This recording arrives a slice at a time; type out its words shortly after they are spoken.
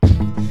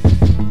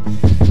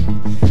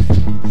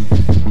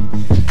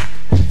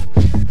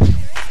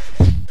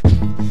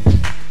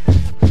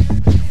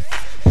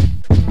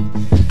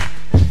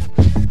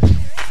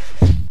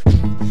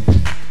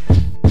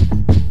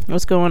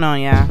What's going on,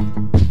 y'all?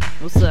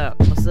 What's up?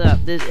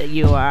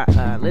 You are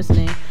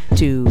listening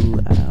to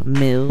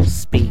Mills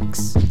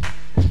Speaks.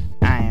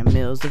 I am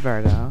Mills the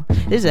Virgo.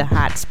 This is a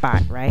hot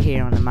spot right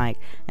here on the mic,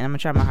 and I'm gonna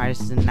try my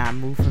hardest to not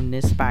move from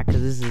this spot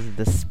because this is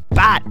the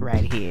spot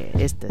right here.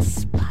 It's the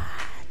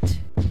spot.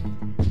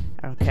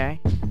 Okay?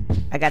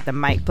 I got the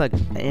mic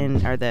plugged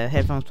in, or the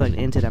headphones plugged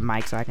into the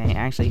mic, so I can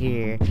actually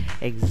hear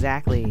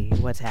exactly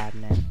what's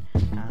happening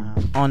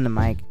on the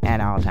mic at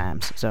all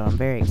times. So I'm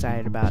very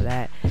excited about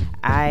that.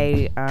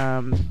 I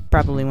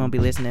probably won't be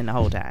listening the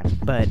whole time,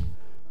 but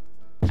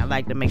I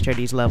like to make sure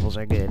these levels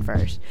are good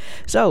first.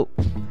 So,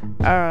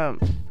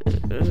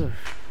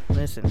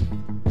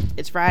 listen,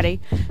 it's Friday,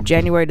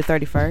 January the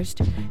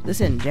 31st.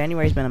 Listen,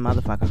 January's been a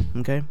motherfucker,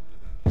 okay?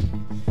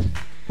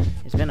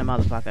 It's been a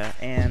motherfucker,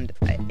 and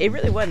it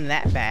really wasn't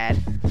that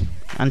bad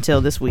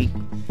until this week,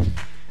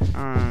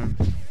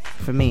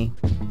 for me.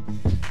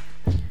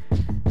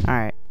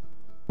 Alright,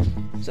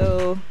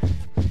 so,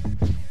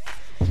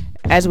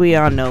 as we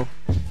all know,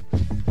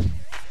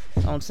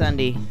 on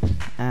Sunday,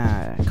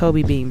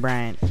 Kobe Bean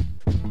Bryant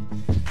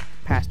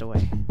passed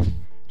away.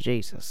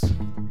 Jesus.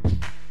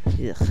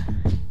 Ugh.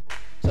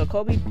 So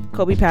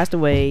Kobe passed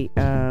away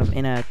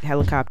in a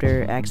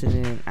helicopter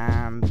accident.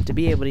 To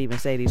be able to even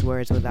say these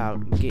words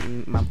without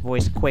getting my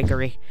voice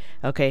quakery,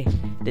 okay,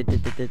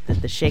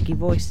 the shaky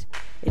voice,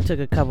 it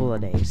took a couple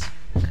of days.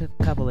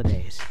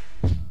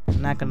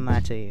 I'm not gonna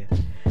lie to you.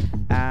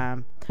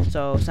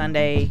 So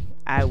Sunday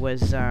I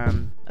was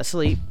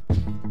asleep.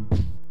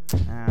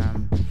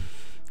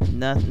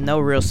 No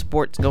real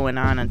sports going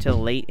on until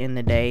late in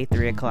the day,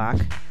 3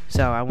 o'clock.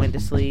 So I went to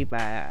sleep.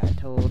 I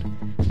told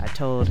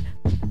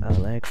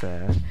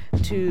Alexa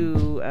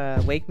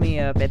to wake me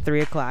up at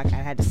 3 o'clock. I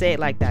had to say it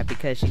like that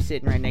because she's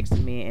sitting right next to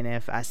me, and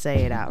if I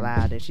say it out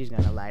loud, then she's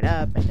gonna light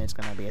up, and it's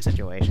gonna be a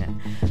situation.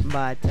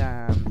 But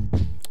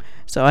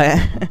so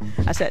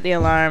I set the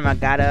alarm. I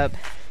got up.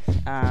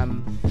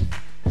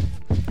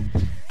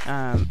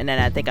 And then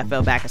I think I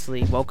fell back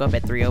asleep, woke up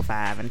at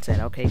 3:05 and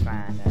said, okay,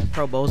 fine,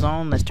 Pro Bowl's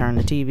on, let's turn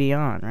the TV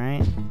on,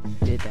 right?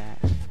 Did that.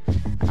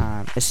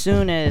 As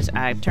soon as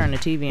I turned the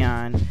TV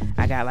on,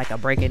 I got like a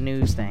breaking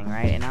news thing,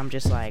 right? And I'm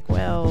just like,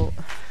 well,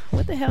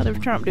 what the hell did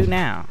Trump do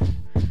now?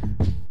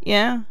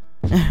 Yeah?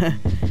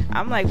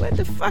 I'm like, what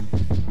the fuck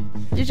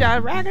did y'all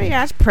raggedy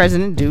ass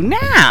president do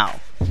now?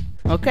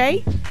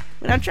 Okay?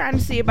 But I'm trying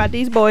to see about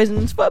these boys in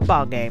this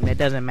football game that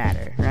doesn't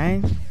matter,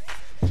 right?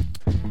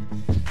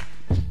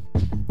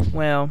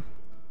 Well,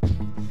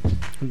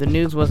 the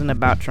news wasn't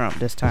about Trump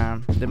this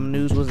time. The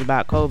news was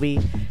about Kobe.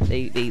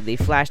 They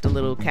flashed a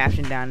little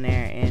caption down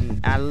there,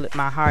 and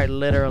my heart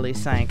literally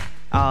sank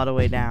all the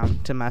way down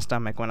to my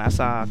stomach when I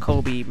saw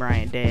Kobe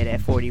Bryant dead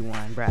at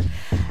 41, bruh.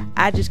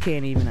 I just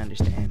can't even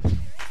understand.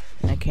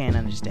 I can't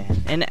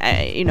understand. And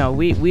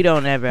we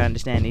don't ever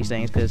understand these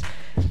things, because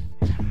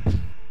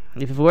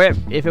if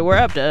it were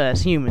up to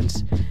us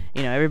humans,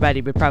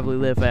 everybody would probably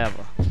live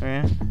forever,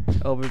 right?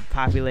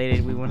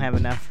 Overpopulated, we won't have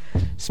enough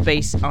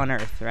space on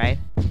Earth, right?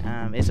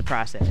 It's a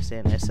process,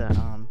 and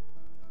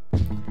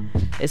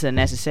it's a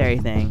necessary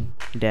thing,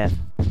 death.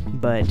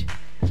 But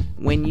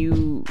when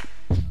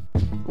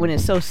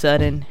it's so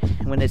sudden,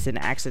 when it's an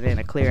accident,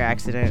 a clear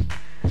accident,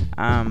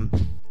 then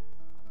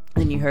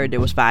you heard there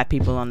was 5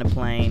 people on the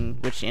plane,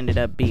 which ended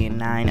up being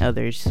 9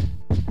 others,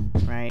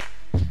 right?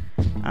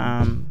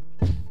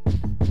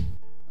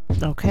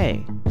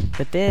 Okay,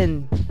 but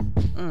then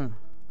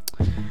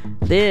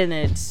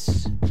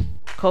it's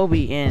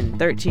Kobe and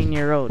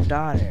 13-year-old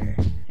daughter,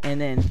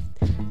 and then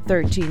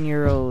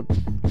 13-year-old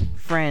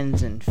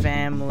friends and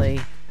family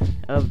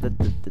of the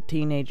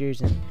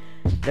teenagers, and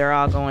they're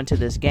all going to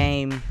this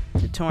game,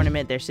 the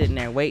tournament. They're sitting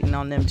there waiting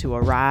on them to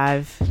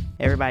arrive.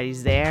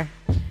 Everybody's there.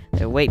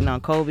 They're waiting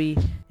on Kobe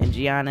and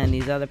Gianna and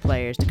these other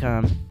players to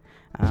come.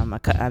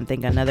 I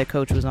think another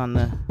coach was on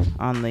the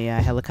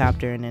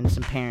helicopter, and then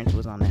some parents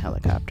was on the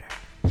helicopter.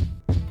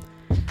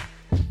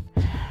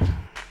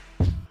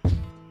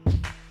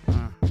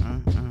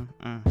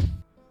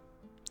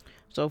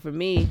 So for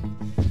me,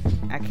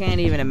 I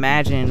can't even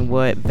imagine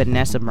what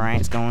Vanessa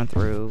Bryant's going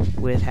through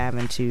with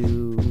having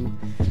to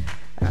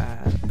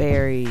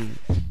bury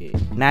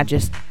not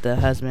just the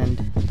husband,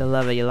 the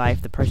love of your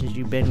life, the person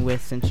you've been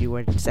with since you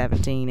were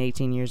 17,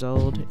 18 years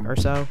old or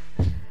so.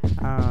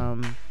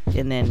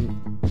 And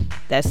then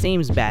that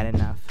seems bad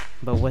enough,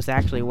 but what's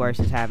actually worse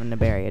is having to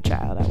bury a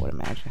child, I would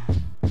imagine.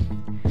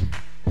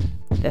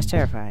 That's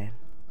terrifying.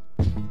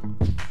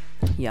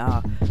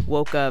 Y'all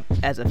woke up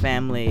as a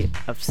family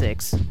of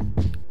 6,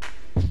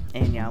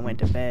 and y'all went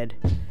to bed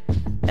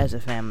as a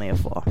family of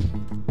 4.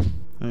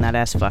 Now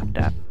that's fucked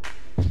up.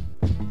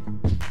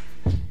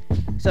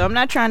 So I'm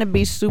not trying to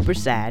be super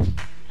sad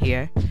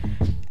here.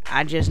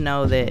 I just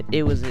know that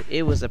it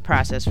was a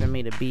process for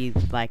me to be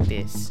like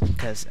this,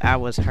 because I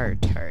was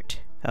hurt,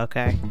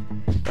 okay?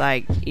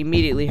 Like,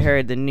 immediately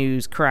heard the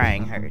news,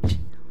 crying hurt.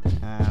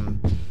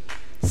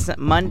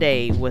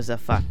 Monday was a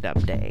fucked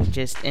up day,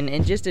 just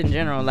in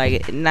general,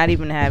 like, not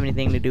even have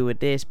anything to do with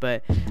this,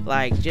 but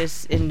like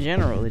just in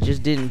general, it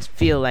just didn't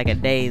feel like a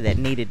day that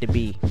needed to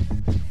be.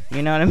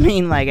 You know what I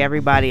mean? Like,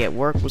 everybody at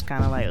work was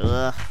kind of like,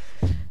 ugh.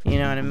 You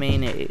know what I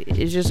mean?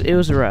 It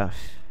was rough.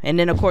 And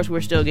then, of course,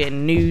 we're still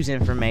getting news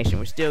information.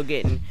 We're still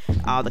getting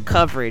all the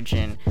coverage.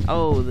 And,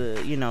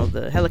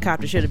 the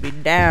helicopter should have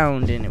been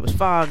downed. And it was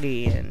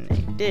foggy. And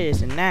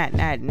this and that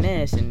and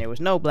this. And there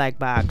was no black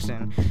box.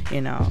 And,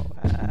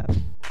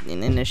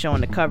 and then they're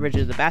showing the coverage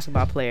of the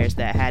basketball players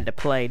that had to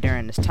play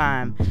during this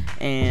time.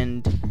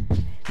 And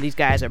these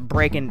guys are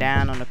breaking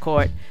down on the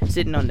court,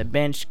 sitting on the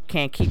bench,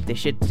 can't keep their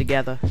shit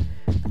together.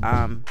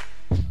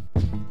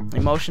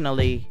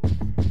 Emotionally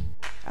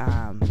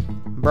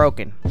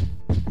broken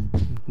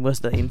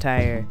was the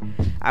entire,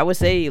 I would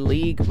say,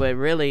 league, but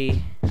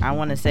really I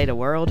want to say the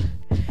world.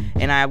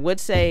 And I would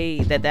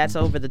say that that's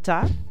over the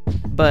top,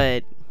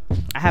 but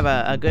I have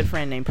a good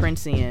friend named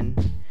Princian,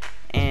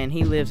 and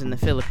he lives in the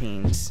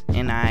Philippines.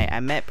 And I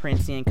met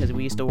Princian because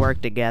we used to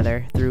work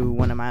together through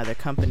one of my other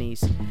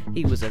companies.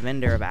 He was a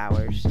vendor of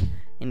ours,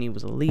 and he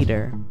was a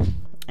leader.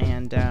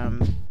 And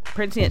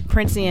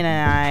Princian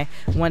and I,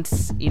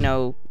 once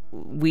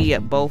we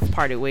both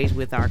parted ways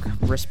with our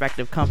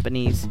respective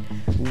companies,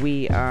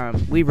 we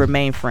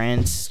remain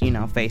friends,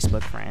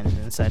 Facebook friends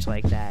and such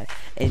like that.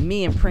 And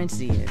me and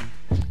Princian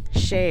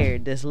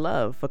shared this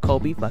love for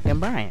Kobe fucking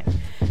Bryant.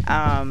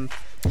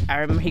 I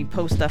remember he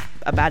post stuff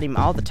about him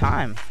all the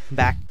time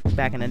back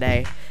in the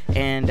day,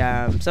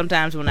 and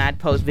sometimes when I'd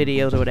post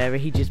videos or whatever,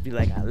 he'd just be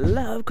like, "I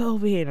love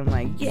Kobe," and I'm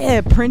like,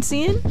 "Yeah,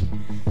 Princian."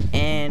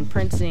 And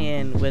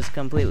Princian was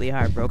completely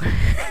heartbroken.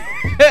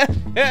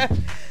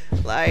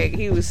 Like,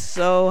 he was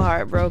so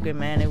heartbroken,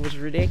 man. It was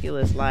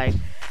ridiculous. Like,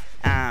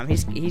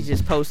 he's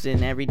just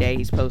posting every day.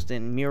 He's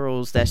posting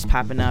murals that's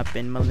popping up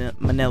in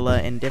Manila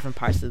and different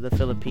parts of the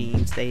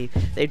Philippines.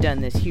 They've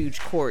done this huge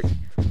court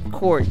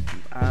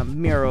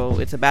mural.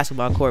 It's a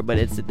basketball court,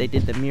 but they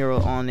did the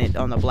mural on it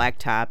on the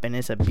blacktop, and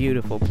it's a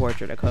beautiful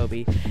portrait of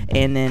Kobe.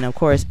 And then, of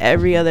course,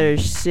 every other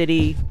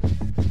city,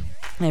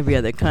 every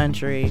other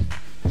country,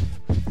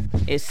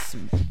 it's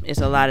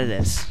a lot of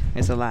this.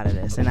 It's a lot of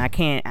this, and I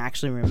can't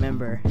actually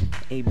remember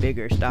a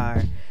bigger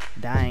star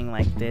dying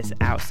like this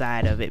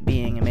outside of it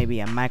being maybe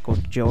a Michael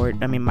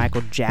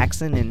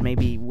Jackson and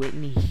maybe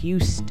Whitney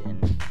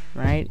Houston,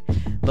 right?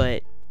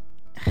 But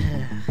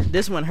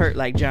this one hurt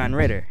like John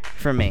Ritter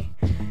for me.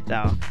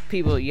 So,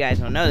 people, you guys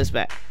don't know this,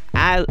 but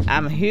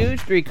I'm a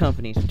huge Three's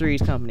Company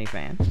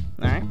fan.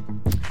 All right,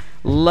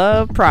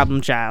 love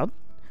Problem Child,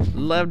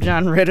 love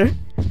John Ritter.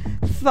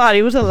 Thought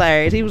he was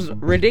hilarious. He was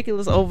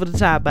ridiculous, over the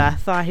top, but I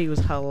thought he was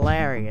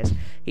hilarious.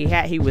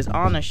 He was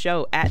on a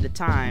show at the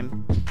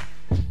time,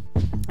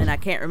 and I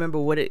can't remember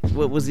what it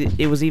was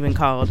even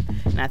called.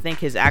 And I think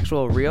his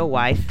actual real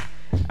wife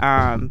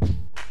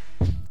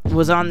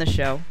was on the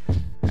show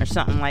or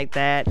something like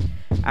that.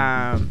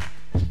 And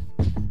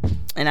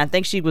I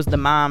think she was the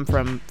mom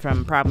from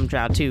Problem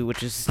Child 2,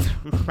 which is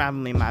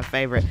probably my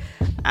favorite.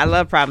 I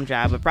love Problem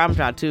Child, but Problem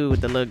Child 2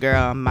 with the little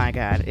girl, oh my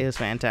God, it was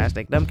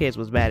fantastic. Them kids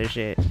was bad as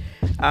shit.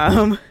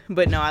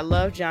 But no, I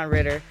love John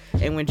Ritter.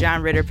 And when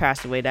John Ritter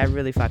passed away, that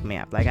really fucked me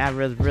up. Like, I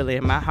really,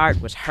 my heart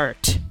was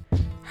hurt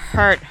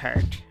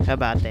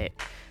about that.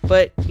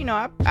 But,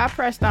 I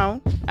pressed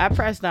on.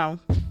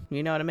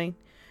 You know what I mean?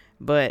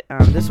 But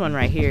this one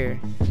right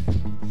here,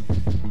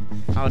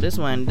 this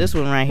one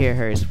right here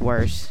hurts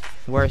worse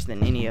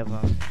than any of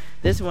them.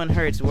 This one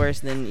hurts worse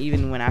than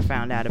even when I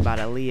found out about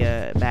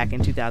Aaliyah back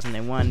in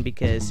 2001,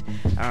 because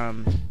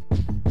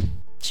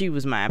she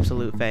was my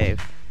absolute fave.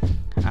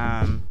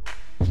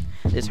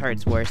 This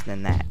hurts worse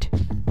than that.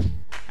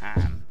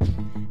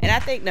 And I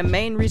think the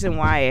main reason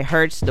why it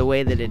hurts the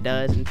way that it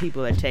does and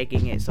people are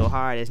taking it so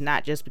hard is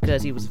not just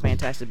because he was a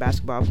fantastic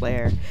basketball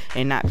player,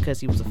 and not because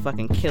he was a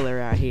fucking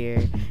killer out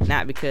here,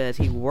 not because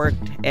he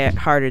worked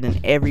harder than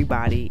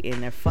everybody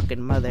and their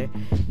fucking mother,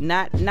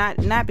 not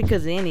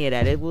because of any of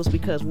that. It was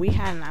because we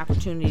had an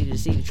opportunity to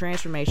see the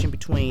transformation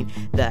between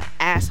the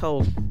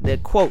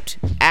quote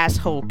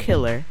asshole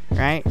killer,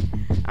 right?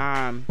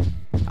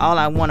 All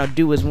I want to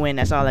do is win,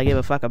 that's all I give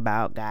a fuck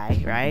about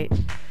guy, right?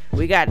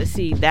 We got to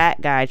see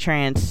that guy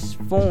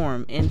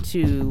transform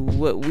into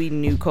what we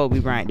knew Kobe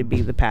Bryant to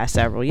be the past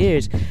several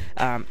years.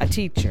 A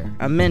teacher,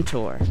 a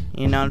mentor,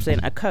 you know what I'm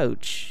saying? A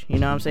coach, you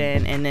know what I'm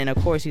saying? And then, of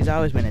course, he's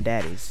always been a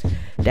daddy's.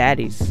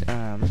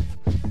 I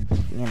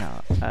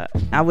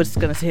was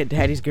going to say a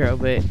daddy's girl,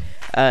 but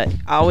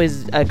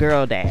always a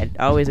girl dad.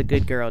 Always a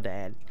good girl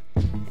dad.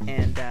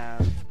 And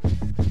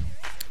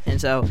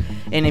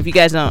if you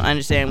guys don't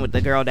understand what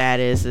the girl dad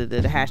is, the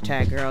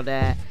hashtag girl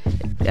dad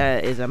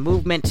is a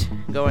movement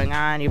going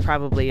on. You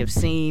probably have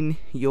seen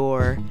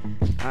your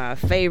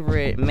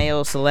favorite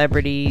male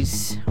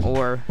celebrities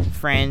or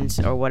friends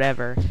or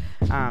whatever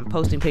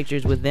posting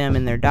pictures with them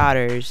and their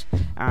daughters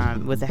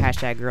with the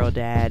hashtag girl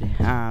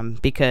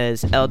dad,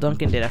 because Elle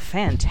Duncan did a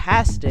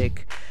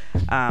fantastic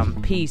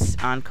piece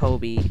on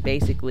Kobe,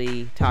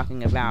 basically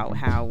talking about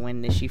how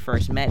when she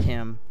first met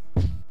him,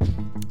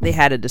 they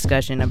had a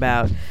discussion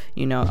about,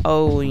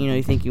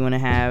 you think you want to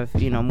have,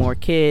 more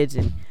kids,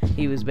 and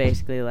he was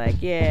basically like,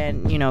 yeah,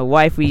 and,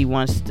 wifey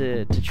wants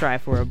to try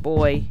for a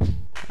boy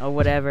or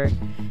whatever,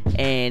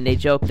 and they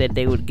joked that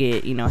they would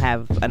get,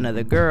 have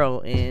another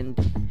girl,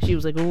 and she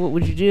was like, well, what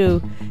would you do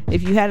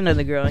if you had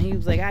another girl? And he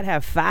was like, I'd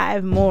have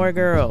 5 more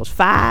girls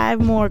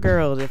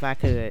if I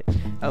could,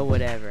 or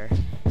whatever.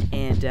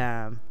 And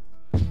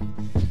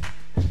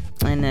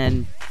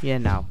then,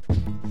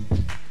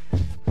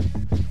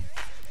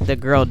 the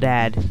girl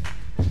dad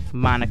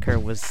moniker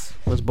was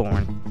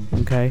born.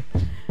 Okay.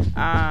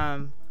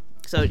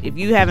 So if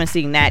you haven't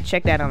seen that,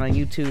 check that out on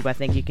YouTube. I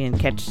think you can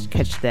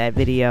catch that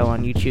video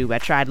on YouTube. I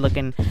tried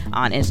looking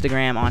on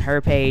Instagram on her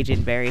page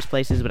in various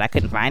places, but I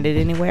couldn't find it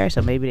anywhere.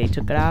 So maybe they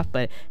took it off,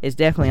 but it's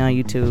definitely on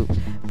YouTube.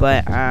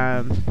 But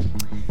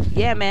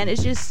yeah, man,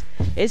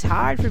 it's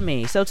hard for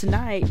me. So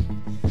tonight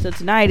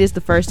is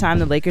the first time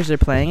the Lakers are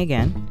playing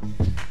again.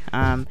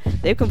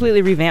 They've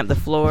completely revamped the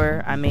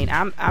floor. I mean,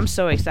 I'm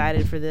so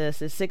excited for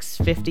this. It's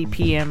 6:50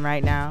 p.m.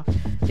 right now.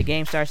 The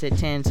game starts at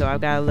 10, so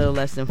I've got a little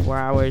less than 4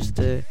 hours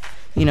to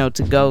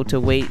go to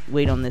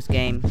wait on this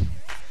game.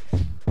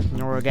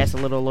 Or I guess a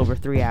little over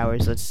 3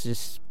 hours. Let's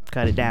just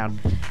cut it down.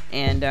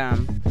 And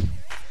I'm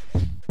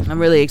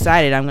really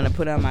excited. I'm gonna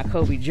put on my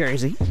Kobe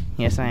jersey.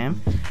 Yes, I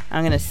am.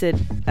 I'm gonna sit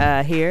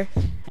here,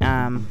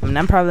 and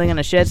I'm probably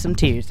gonna shed some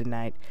tears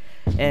tonight.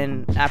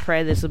 And I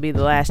pray this will be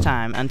the last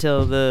time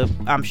until the,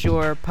 I'm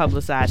sure,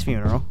 publicized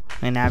funeral.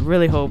 And I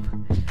really hope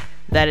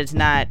that it's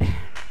not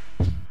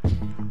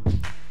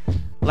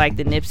like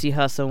the Nipsey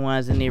Hussle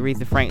ones and the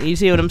Aretha Franklin. You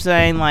see what I'm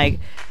saying? Like,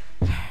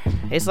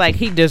 it's like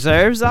he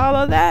deserves all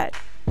of that.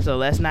 So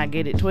let's not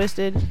get it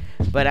twisted.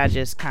 But I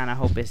just kind of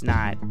hope it's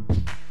not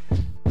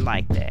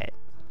like that.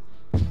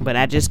 But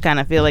I just kind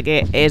of feel like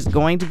it's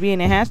going to be,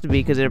 and it has to be,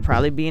 because it'll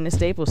probably be in the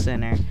Staples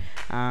Center.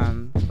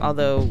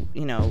 Although,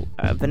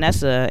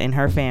 Vanessa and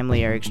her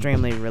family are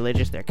extremely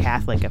religious. They're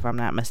Catholic, if I'm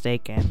not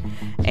mistaken.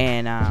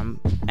 And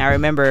I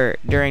remember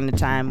during the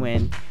time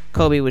when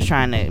Kobe was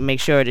trying to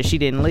make sure that she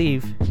didn't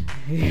leave.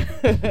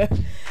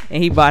 And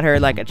he bought her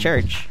like a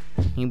church.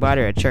 He bought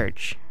her a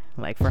church,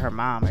 like for her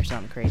mom or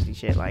some crazy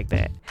shit like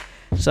that.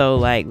 So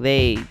like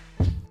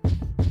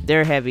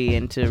they're heavy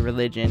into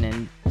religion.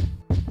 And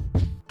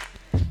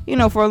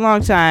for a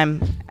long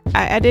time,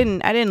 I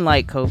didn't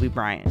like Kobe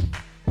Bryant.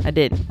 I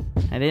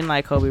didn't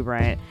like Kobe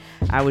Bryant.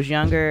 I was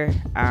younger.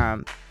 I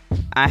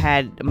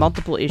had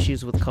multiple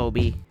issues with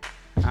Kobe.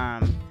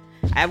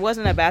 I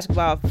wasn't a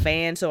basketball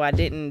fan, so I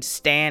didn't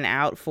stand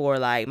out for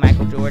like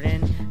Michael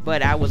Jordan,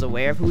 but I was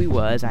aware of who he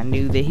was. I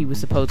knew that he was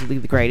supposedly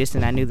the greatest,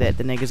 and I knew that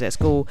the niggas at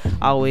school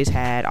always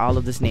had all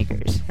of the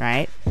sneakers,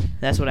 right?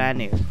 That's what I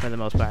knew for the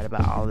most part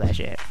about all of that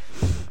shit.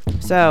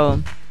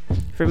 So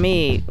for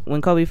me,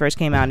 when Kobe first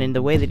came out, and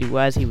the way that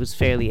he was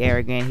fairly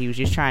arrogant. He was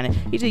just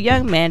he's a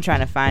young man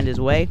trying to find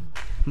his way.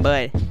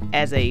 But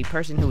as a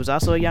person who was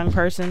also a young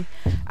person,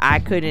 I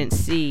couldn't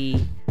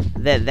see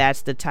that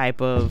that's the type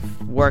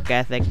of work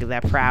ethic,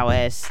 that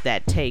prowess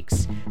that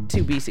takes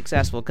to be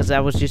successful, because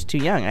I was just too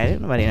young.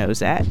 Nobody knows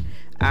that.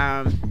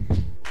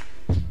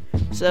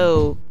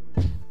 So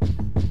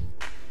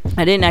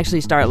I didn't actually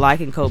start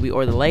liking Kobe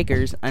or the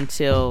Lakers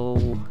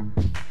until,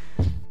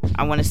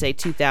 I want to say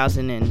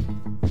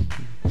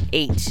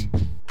 2008,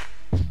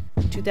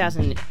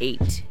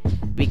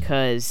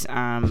 because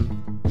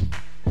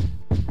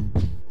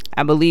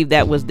I believe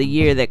that was the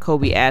year that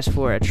Kobe asked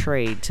for a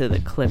trade to the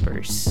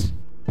Clippers.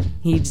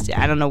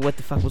 I don't know what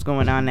the fuck was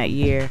going on that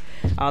year.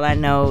 All I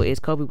know is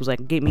Kobe was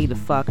like, get me the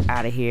fuck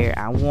out of here.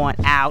 I want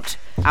out.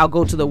 I'll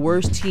go to the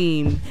worst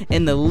team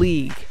in the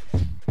league,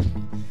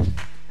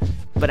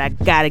 but I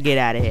gotta get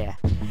out of here.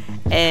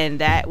 And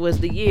that was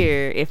the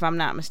year, if I'm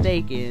not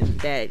mistaken,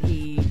 that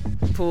he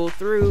pulled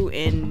through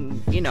and,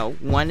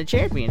 won the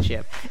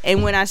championship.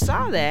 And when I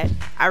saw that,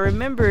 I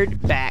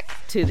remembered back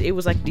to, it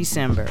was like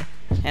December.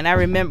 And I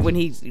remember when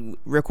he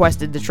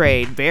requested the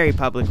trade very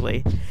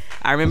publicly.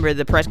 I remember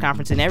the press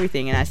conference and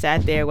everything. And I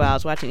sat there while I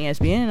was watching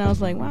ESPN, and I was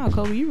like, wow,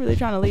 Kobe, you really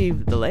trying to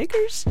leave the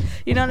Lakers?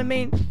 You know what I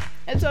mean?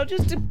 And so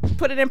just to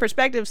put it in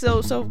perspective,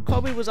 so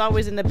Kobe was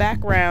always in the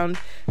background,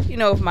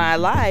 of my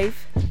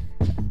life.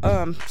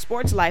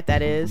 Sports life,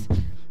 that is.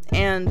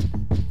 And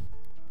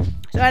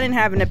so I didn't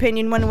have an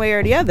opinion one way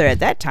or the other at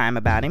that time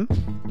about him.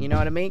 You know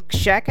what I mean?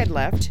 Shaq had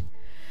left.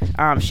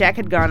 Shaq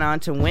had gone on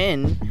to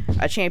win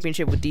a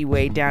championship with D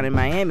Wade down in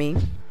Miami,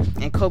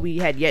 and Kobe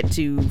had yet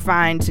to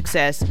find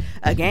success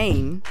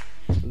again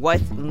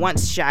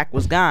once Shaq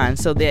was gone.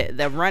 So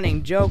the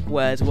running joke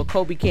was, well,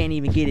 Kobe can't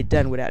even get it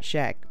done without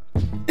Shaq.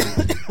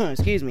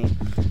 Excuse me.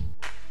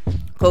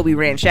 Kobe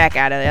ran Shaq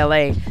out of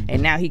LA,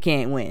 and now he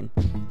can't win.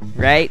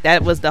 Right?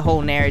 That was the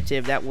whole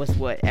narrative. That was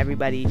what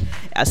everybody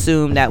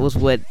assumed. That was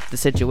what the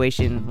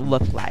situation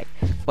looked like.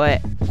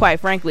 But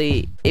quite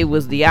frankly, it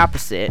was the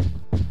opposite.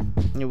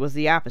 It was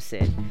the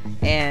opposite.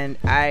 And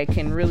I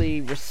can really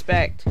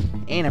respect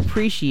and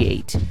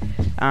appreciate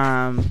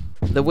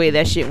the way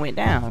that shit went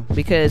down.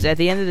 Because at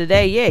the end of the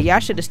day, yeah, y'all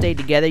should have stayed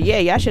together. Yeah,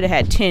 y'all should have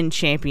had 10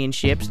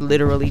 championships.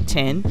 Literally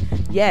 10.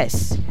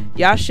 Yes,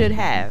 y'all should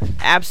have.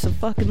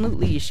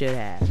 Absolutely, you should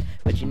have.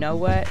 But you know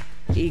what?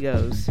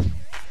 Egos.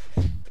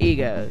 You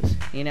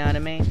know what I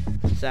mean?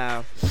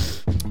 So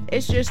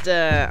it's just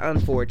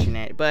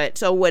unfortunate. But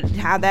so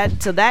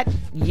that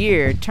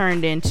year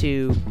turned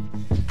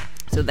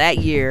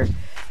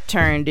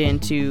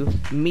into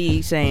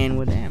me saying,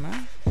 well, damn,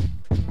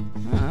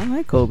 I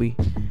like Kobe.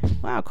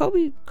 Wow,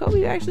 Kobe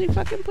actually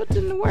fucking puts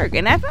in the work.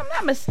 And if I'm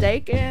not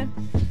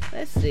mistaken,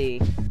 let's see,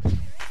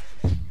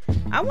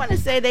 I want to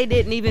say they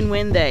didn't even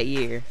win that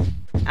year.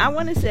 I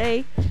want to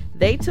say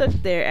they took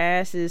their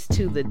asses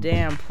to the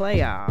damn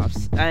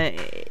playoffs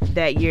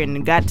that year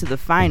and got to the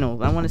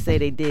finals. I want to say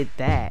they did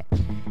that.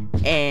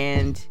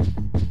 And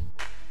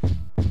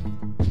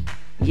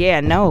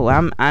yeah, no,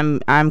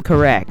 I'm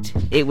correct.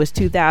 It was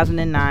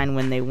 2009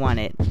 when they won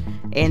it.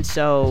 And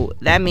so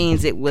that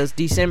means it was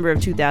December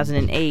of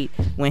 2008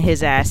 when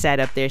his ass sat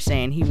up there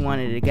saying he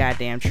wanted a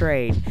goddamn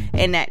trade.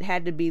 And that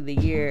had to be the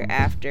year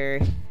after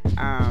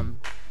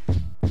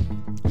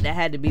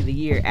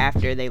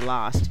they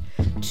lost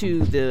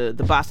to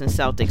the Boston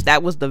Celtics.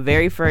 That was the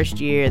very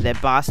first year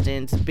that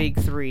Boston's big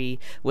three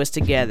was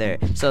together.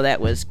 So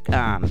that was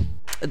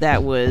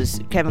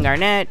Kevin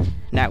Garnett,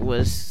 that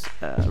was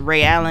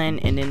Ray Allen,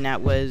 and then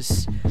that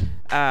was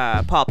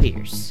Paul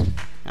Pierce.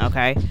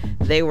 Okay,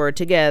 they were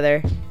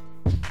together.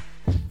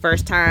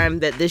 First time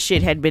that this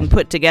shit had been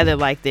put together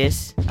like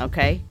this.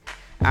 Okay,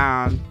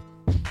 and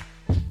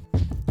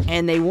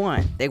they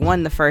won. They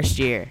won the first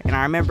year, and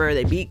I remember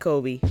they beat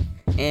Kobe,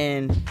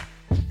 and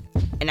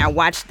I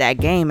watched that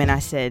game, and I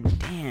said,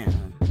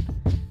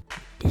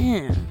 damn,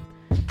 y'all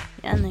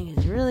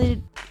niggas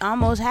really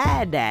almost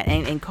had that.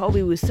 And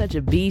Kobe was such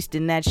a beast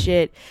in that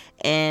shit.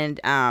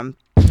 And I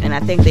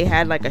think they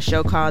had like a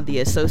show called The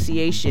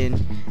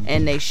Association,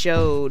 and they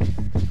showed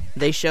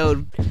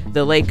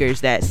the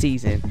Lakers that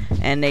season,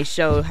 and they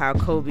showed how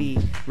Kobe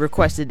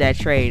requested that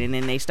trade, and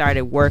then they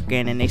started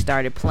working and they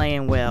started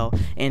playing well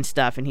and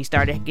stuff, and he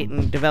started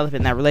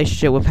developing that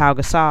relationship with Pau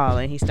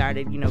Gasol, and he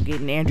started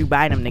getting Andrew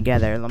Bynum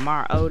together,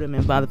 Lamar Odom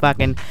and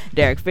motherfucking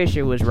Derek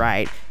Fisher was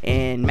right,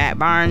 and Matt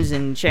Barnes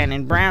and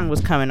Shannon Brown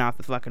was coming off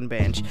the fucking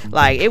bench.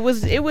 Like it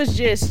was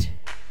just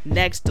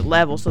next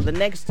level. So the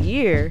next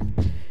year,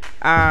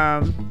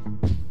 after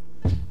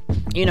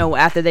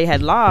they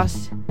had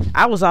lost,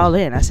 I was all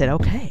in. I said,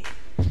 okay,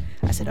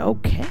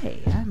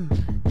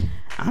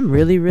 I'm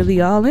really,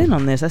 really all in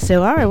on this. I said,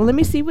 all right, well, let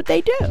me see what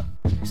they do.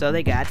 So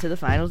they got to the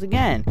finals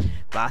again.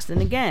 Boston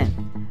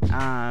again.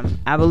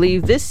 I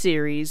believe this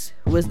series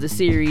was the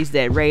series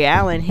that Ray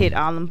Allen hit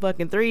all them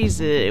fucking threes.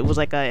 It was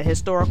like a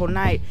historical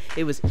night.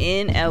 It was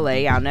in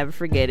LA. I'll never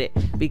forget it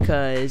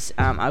because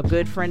a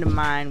good friend of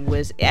mine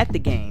was at the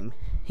game.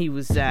 He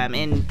was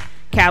in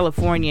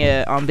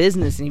California on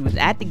business, and he was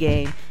at the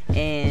game,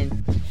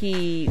 and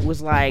he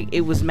was like, it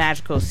was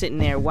magical sitting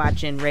there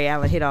watching Ray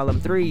Allen hit all them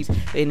threes,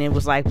 and it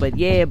was like, but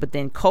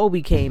then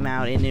Kobe came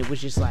out, and it was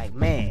just like,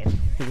 man,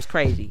 it was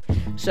crazy.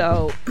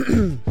 So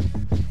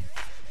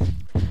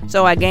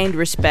so I gained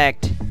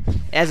respect,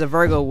 as a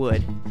Virgo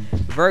would.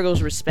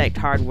 Virgos respect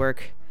hard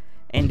work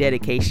and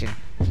dedication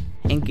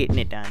and getting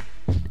it done.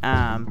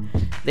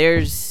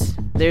 There's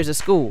a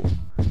school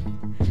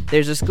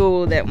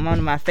that one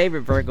of my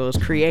favorite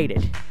Virgos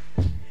created,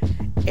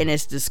 and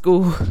it's the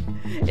school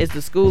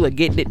of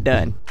getting it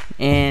done.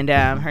 And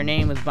her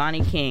name was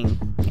Bonnie King,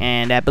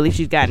 and I believe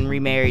she's gotten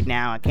remarried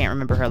now. I can't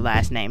remember her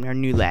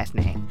new last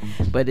name,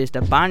 but it's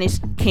the Bonnie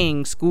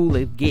King School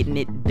of Getting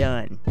It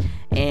Done.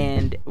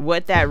 And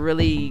what that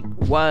really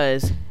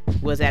was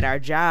at our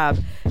job,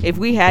 if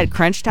we had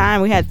crunch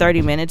time, we had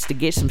 30 minutes to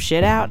get some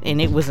shit out, and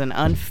it was an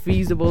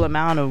unfeasible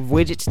amount of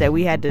widgets that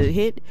we had to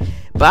hit.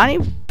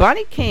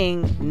 Bonnie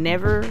King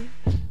never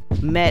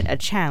met a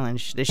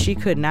challenge that she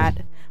could not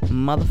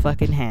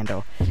motherfucking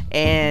handle,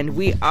 and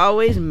we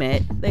always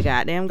met the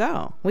goddamn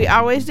goal. We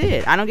always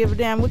did. I don't give a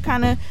damn what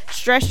kind of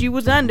stress you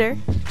was under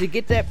to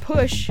get that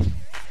push.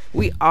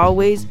 We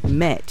always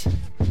met,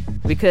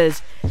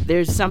 because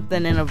there's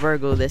something in a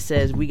Virgo that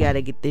says we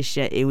gotta get this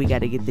shit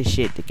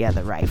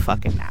together right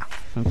fucking now.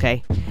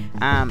 Okay,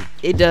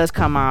 it does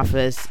come off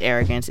as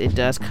arrogance. It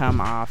does come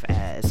off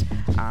as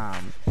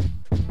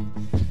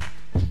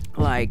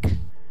like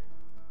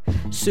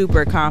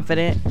super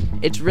confident.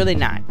 It's really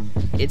not.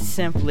 It's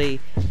simply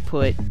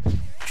put,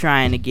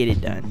 trying to get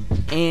it done,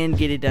 and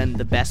get it done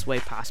the best way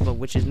possible,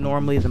 which is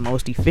normally the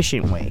most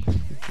efficient way.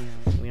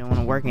 We don't want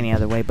to work any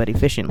other way but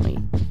efficiently.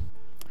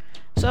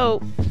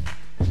 So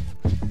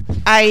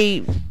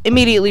I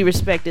immediately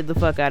respected the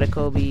fuck out of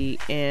Kobe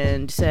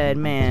and said,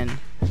 man,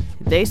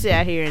 they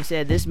sat here and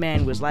said this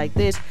man was like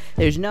this.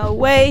 There's no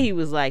way he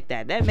was like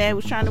that. That man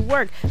was trying to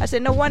work. I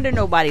said, no wonder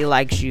nobody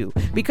likes you,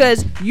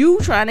 because you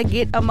trying to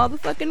get a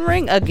motherfucking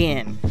ring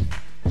again,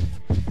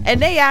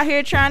 and they out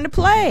here trying to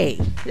play.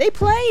 They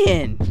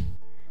playing.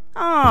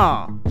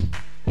 Oh,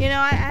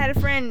 I had a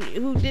friend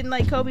who didn't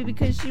like Kobe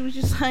because she was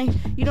just like,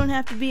 you don't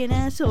have to be an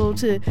asshole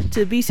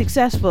to be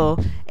successful.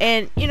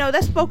 And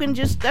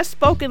that's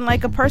spoken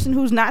like a person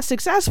who's not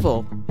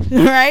successful,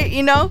 right?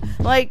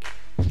 Like,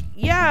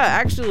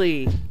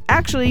 actually,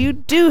 you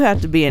do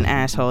have to be an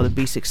asshole to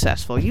be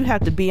successful. You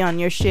have to be on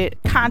your shit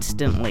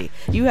constantly.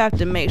 You have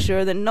to make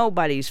sure that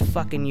nobody's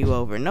fucking you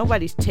over.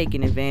 Nobody's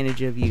taking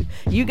advantage of you.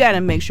 You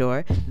gotta make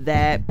sure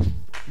that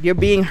you're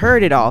being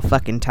heard at all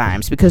fucking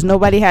times, because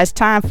nobody has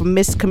time for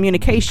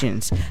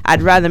miscommunications.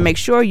 I'd rather make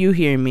sure you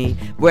hear me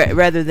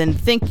rather than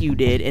think you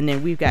did and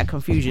then we've got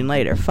confusion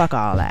later. Fuck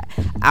all that.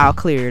 I'll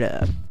clear it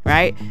up,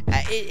 right?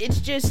 It's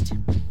just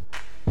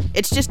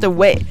a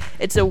way.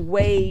 It's a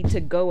way to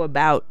go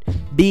about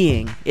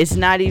being. It's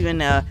not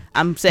even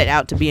I'm set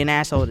out to be an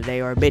asshole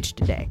today or a bitch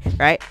today,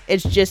 right?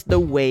 It's just the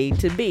way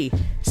to be.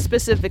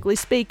 Specifically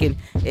speaking,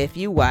 if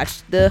you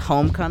watch the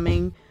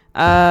Homecoming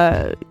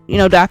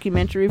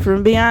documentary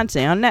from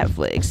Beyonce on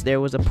Netflix, there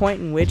was a point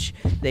in which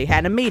they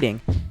had a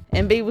meeting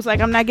and B was like,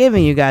 I'm not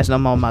giving you guys no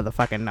more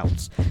motherfucking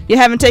notes. You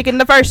haven't taken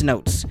the first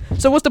notes,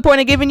 so what's the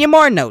point of giving you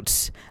more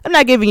notes? I'm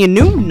not giving you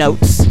new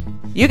notes.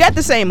 You got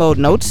the same old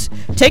notes.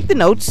 Take the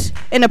notes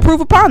and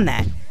improve upon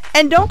that,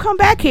 and don't come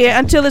back here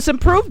until it's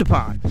improved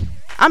upon.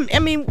 I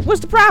mean,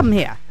 what's the problem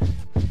here?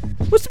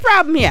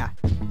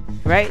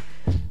 Right?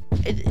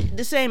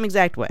 The same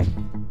exact way.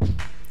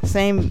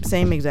 Same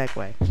exact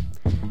way.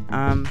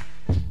 I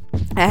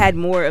had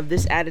more of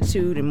this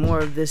attitude and more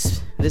of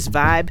this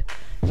vibe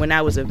when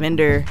I was a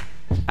vendor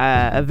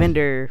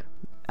manager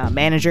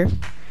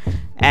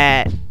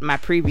at my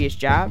previous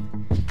job,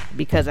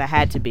 because I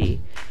had to be.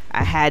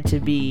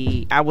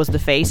 I was the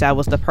face. I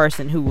was the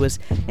person who was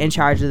in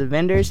charge of the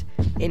vendors.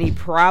 Any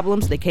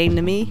problems, they came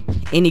to me.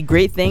 Any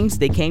great things,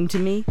 they came to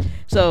me.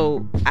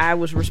 So I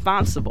was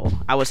responsible.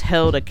 I was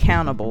held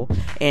accountable,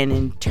 and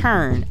in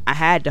turn, I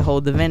had to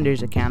hold the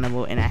vendors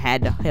accountable, and I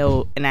had to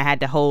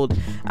hold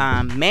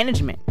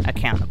management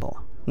accountable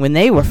when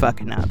they were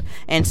fucking up.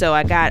 And so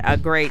I got a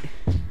great,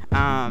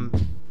 a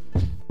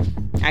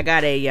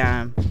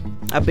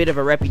bit of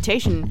a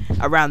reputation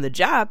around the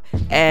job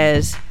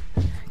as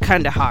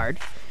kind of hard,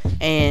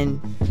 and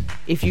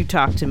if you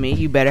talk to me,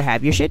 you better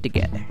have your shit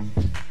together.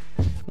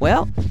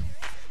 Well,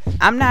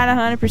 I'm not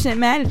 100%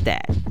 mad at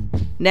that.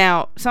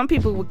 Now, some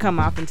people would come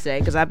off and say,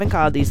 because I've been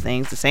called these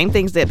things, the same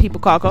things that people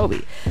call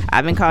Kobe.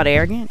 I've been called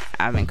arrogant.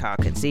 I've been called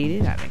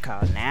conceited. I've been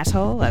called an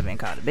asshole. I've been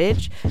called a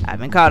bitch. I've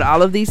been called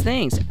all of these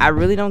things. I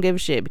really don't give a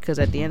shit, because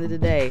at the end of the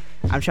day,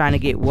 I'm trying to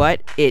get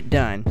it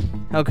done.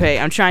 Okay?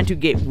 I'm trying to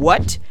get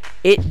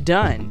it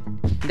done.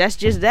 That's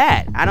just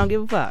that. I don't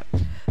give a fuck.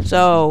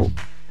 So,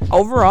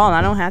 overall,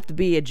 I don't have to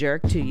be a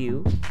jerk to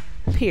you,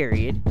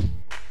 period.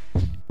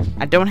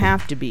 I don't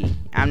have to be.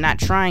 I'm not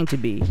trying to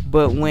be.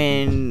 But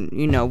when,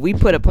 we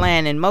put a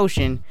plan in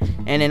motion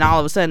and then all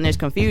of a sudden there's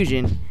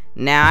confusion,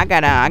 now I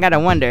gotta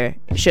wonder,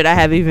 should I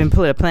have even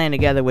put a plan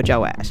together with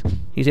your ass?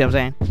 You see what I'm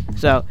saying?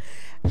 So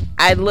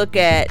I look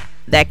at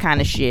that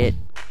kind of shit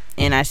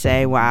and I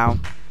say, wow,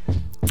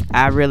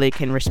 I really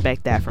can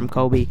respect that from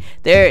Kobe.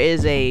 There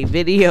is a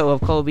video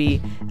of Kobe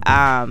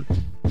at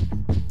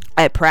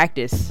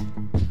practice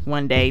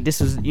one day. This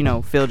was,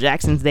 Phil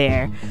Jackson's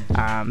there,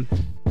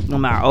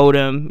 Lamar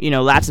Odom,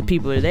 lots of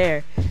people are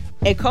there,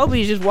 and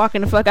Kobe's just walking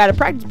the fuck out of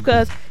practice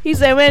because he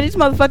said, man, these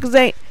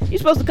motherfuckers you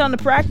supposed to come to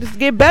practice to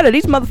get better.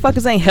 These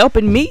motherfuckers ain't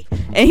helping me.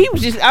 And he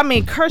was just,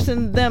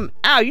 cursing them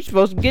out. You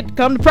supposed to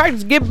come to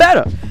practice to get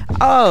better.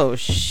 Oh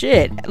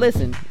shit.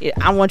 Listen,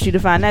 I want you to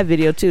find that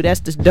video too.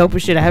 That's the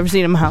dopest shit I ever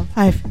seen in my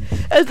life.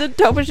 That's the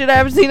dopest shit I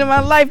ever seen in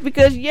my life,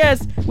 because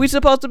yes, we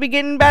supposed to be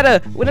getting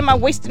better. What am I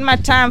wasting my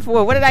time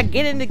for? What did I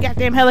get in the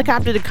goddamn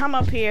helicopter to come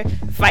up here,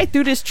 fight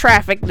through this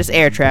traffic, this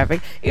air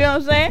traffic? You know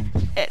what I'm saying?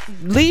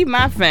 Leave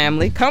my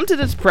family, come to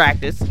this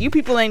practice. You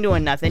people ain't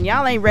doing nothing.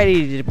 Y'all ain't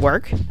ready to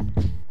work.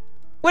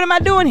 What am I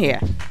doing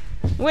here?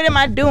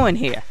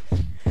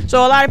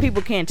 So a lot of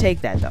people can't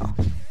take that though.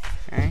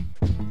 Alright?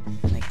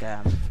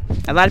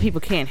 A lot of people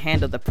can't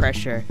handle the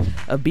pressure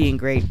of being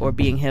great or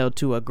being held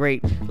to a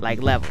great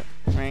level,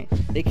 right?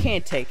 They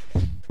can't take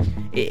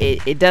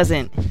it. It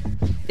doesn't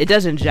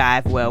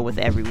jive well with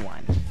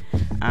everyone.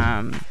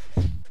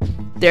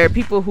 There are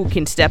people who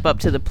can step up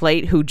to the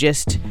plate who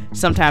just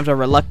sometimes are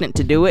reluctant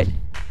to do it,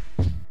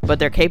 but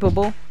they're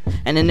capable.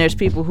 And then there's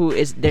people who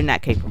they're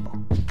not capable.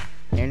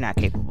 They're not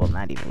capable,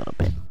 not even a little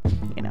bit,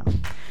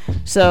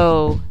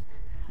 So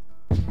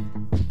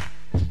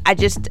I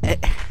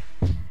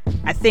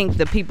think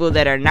the people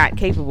that are not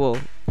capable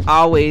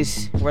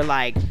always were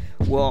like,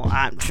 well,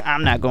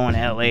 I'm not going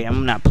to LA.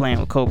 I'm not playing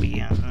with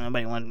Kobe.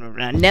 Nobody wants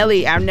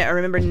Nelly. I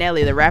remember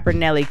Nelly, the rapper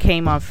Nelly,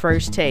 came on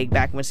First Take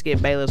back when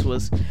Skip Bayless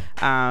was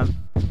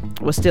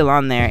still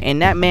on there,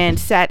 and that man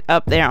sat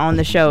up there on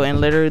the show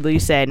and literally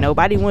said,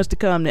 nobody wants to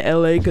come to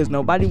LA because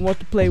nobody wants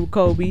to play with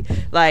Kobe.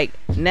 Like,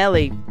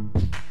 Nelly,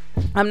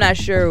 I'm not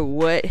sure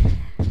what.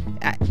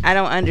 I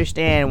don't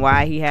understand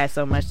why he has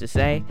so much to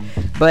say,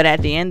 but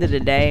at the end of the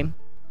day,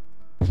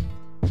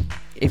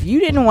 if you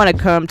didn't want to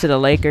come to the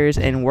Lakers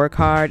and work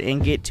hard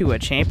and get to a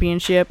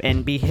championship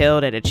and be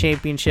held at a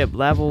championship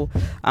level,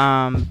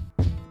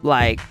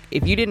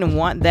 if you didn't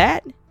want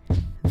that,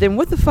 then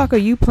what the fuck are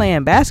you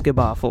playing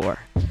basketball for?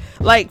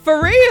 Like,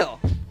 for real?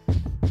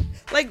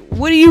 Like,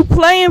 what are you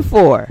playing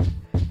for?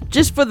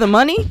 Just for the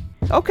money?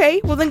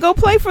 Okay, well then go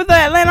play for the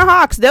Atlanta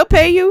Hawks. They'll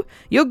pay you.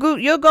 You'll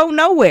go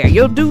nowhere.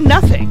 You'll do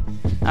nothing.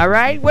 All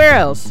right, where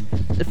else?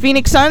 The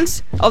Phoenix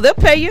Suns? Oh, they'll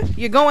pay you.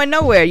 You're going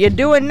nowhere. You're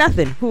doing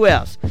nothing. Who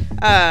else?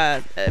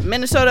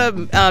 Minnesota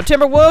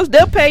Timberwolves?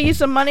 They'll pay you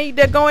some money.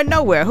 They're going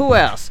nowhere. Who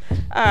else?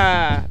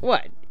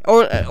 What?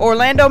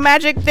 Orlando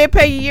Magic? They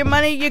pay you your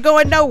money. You're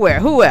going nowhere.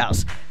 Who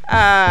else?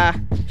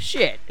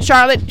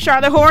 Charlotte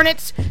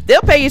Hornets?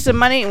 They'll pay you some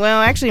money.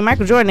 Well, actually,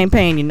 Michael Jordan ain't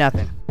paying you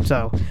nothing.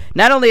 So,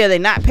 not only are they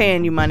not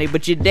paying you money,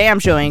 but you damn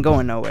sure ain't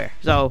going nowhere.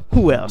 So,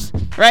 who else?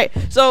 Right?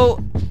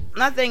 So,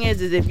 my thing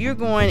is if you're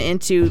going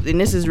into, and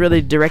this is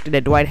really directed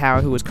at Dwight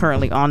Howard, who is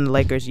currently on the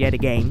Lakers yet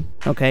again,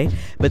 okay?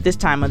 But this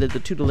time under the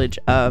tutelage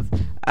of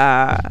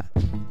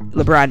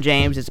LeBron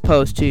James, as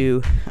opposed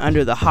to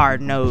under the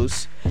hard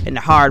nose and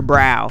the hard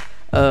brow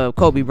of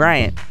Kobe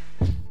Bryant.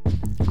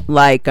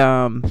 Like,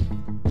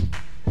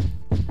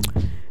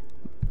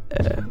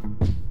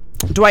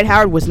 Dwight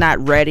Howard was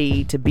not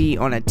ready to be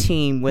on a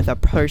team with a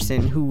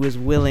person who was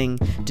willing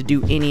to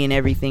do any and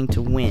everything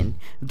to win.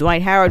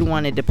 Dwight Howard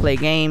wanted to play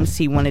games.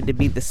 He wanted to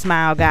be the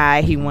smile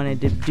guy. He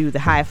wanted to do the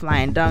high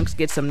flying dunks,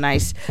 get some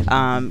nice,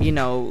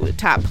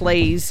 top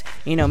plays,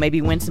 maybe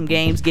win some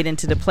games, get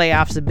into the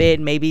playoffs a bit,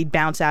 maybe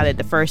bounce out at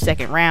the first,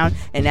 second round,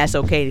 and that's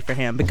okay for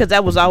him because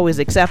that was always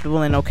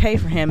acceptable and okay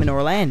for him in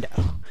Orlando.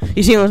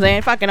 You see what I'm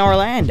saying? Fucking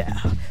Orlando.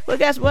 Well,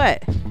 guess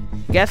what?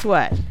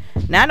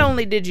 Not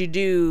only did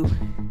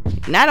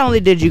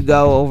you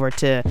go over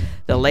to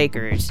the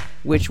Lakers,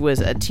 which was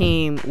a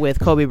team with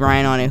Kobe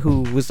Bryant on it,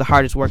 who was the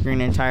hardest worker in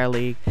the entire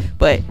league,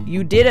 but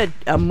you did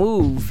a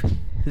move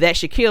that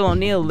Shaquille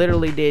O'Neal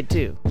literally did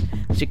too.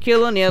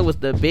 Shaquille O'Neal was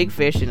the big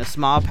fish in a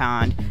small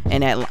pond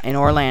in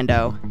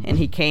Orlando, and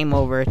he came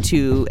over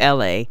to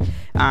LA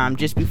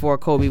just before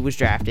Kobe was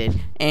drafted,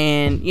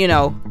 and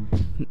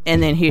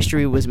then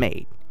history was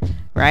made,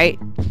 right?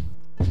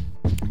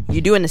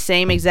 You're doing the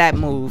same exact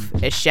move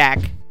as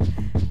Shaq.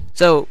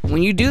 So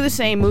when you do the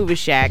same move as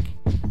Shaq,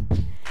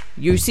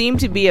 you seem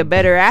to be a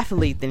better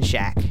athlete than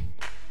Shaq.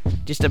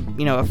 Just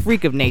a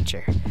freak of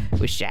nature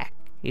with Shaq.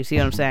 You see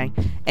what I'm saying?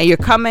 And you're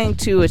coming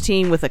to a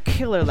team with a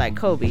killer like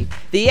Kobe.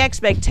 The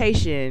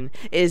expectation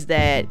is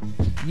that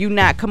you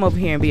not come over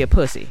here and be a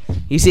pussy.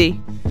 You see?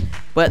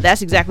 But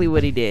that's exactly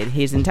what he did.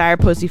 His entire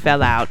pussy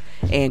fell out,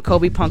 and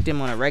Kobe punked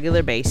him on a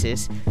regular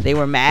basis. They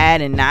were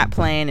mad and not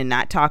playing and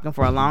not talking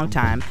for a long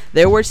time.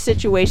 There were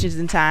situations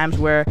and times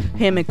where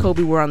him and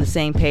Kobe were on the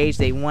same page.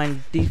 They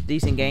won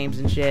decent games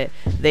and shit.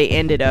 They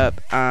ended up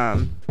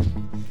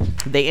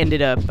getting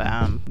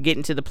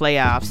to the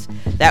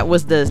playoffs. That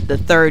was the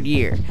third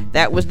year.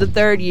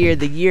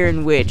 The year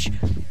in which,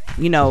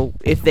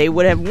 if they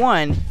would have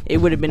won, it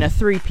would have been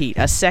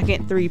a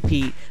second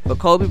three-peat for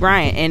Kobe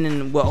Bryant, and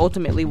then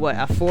ultimately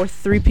a fourth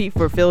three-peat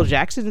for Phil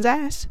Jackson's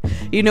ass.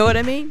 You know what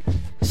I mean?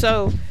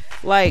 So,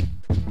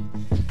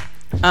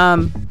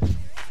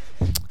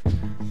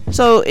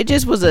 so it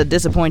just was a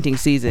disappointing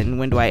season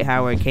when Dwight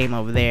Howard came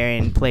over there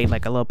and played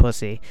like a little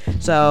pussy.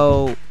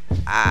 So,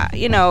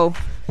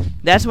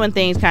 that's when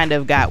things kind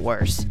of got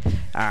worse.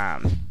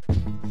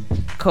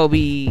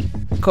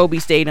 Kobe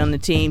stayed on the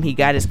team. He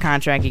got his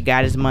contract. He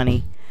got his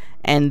money.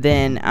 And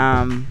then,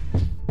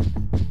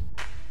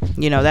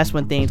 that's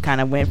when things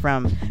kind of went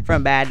from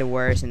bad to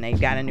worse. And they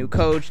got a new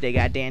coach. They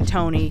got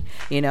D'Antoni.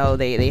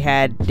 They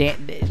had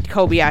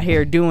Kobe out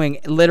here doing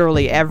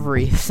literally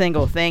every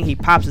single thing. He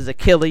pops his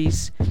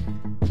Achilles.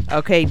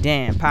 Okay,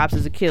 damn. Pops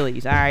his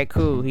Achilles. All right,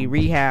 cool. He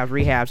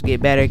rehabs.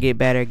 Get better.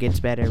 Gets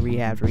better.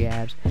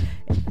 Rehabs.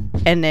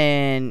 And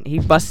then he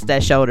busts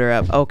that shoulder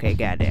up. Okay,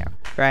 goddamn.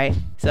 Right?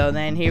 So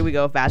then here we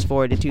go. Fast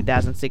forward to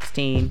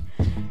 2016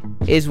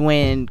 is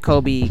when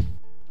Kobe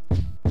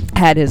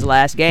had his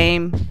last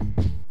game.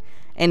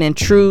 And in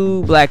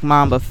true Black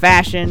Mamba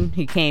fashion,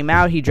 he came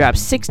out. He dropped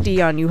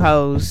 60 on you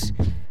hoes.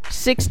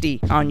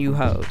 60 on you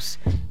hoes.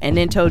 And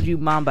then told you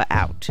Mamba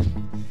out.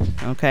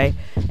 Okay?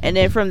 And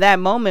then from that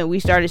moment, we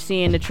started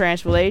seeing the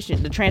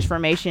transformation,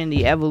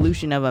 the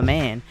evolution of a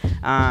man.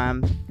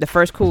 The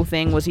first cool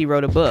thing was he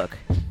wrote a book.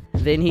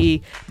 Then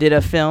he did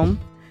a film.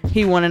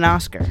 He won an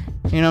Oscar.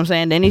 You know what I'm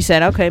saying? Then he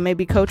said, okay,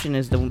 maybe coaching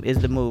is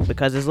the move,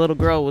 because his little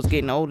girl was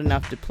getting old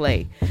enough to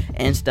play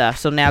and stuff.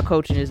 So now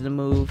coaching is the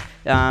move.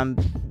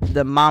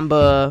 The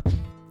Mamba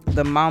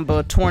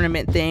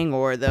tournament thing,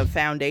 or the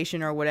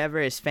foundation or whatever,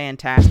 is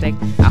fantastic.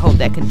 I hope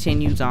that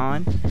continues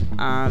on,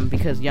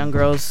 because young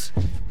girls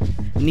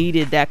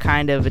needed that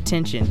kind of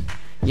attention.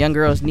 Young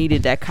girls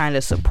needed that kind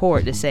of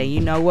support to say,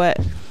 you know what,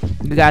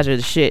 you guys are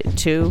the shit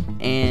too,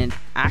 and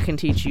I can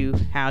teach you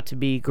how to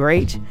be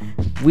great.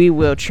 We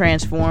will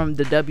transform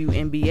the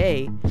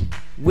WNBA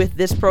with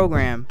this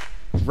program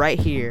right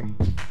here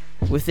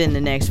within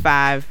the next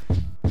 5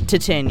 to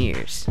 10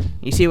 years.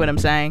 You see what I'm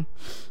saying?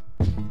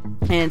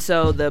 And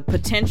so the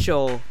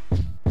potential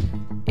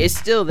is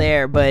still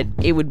there, but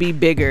it would be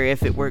bigger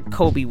if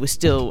Kobe was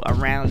still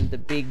around the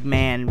big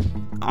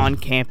man on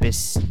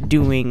campus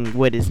doing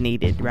what is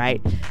needed,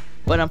 right?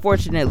 But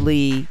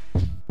unfortunately,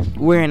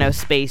 we're in a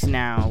space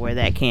now where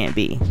that can't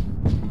be.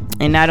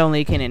 And not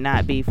only can it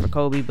not be for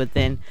Kobe, but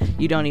then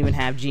you don't even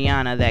have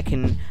Gianna that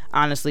can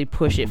honestly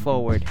push it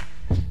forward,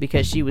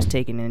 because she was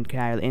taken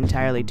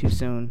entirely too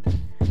soon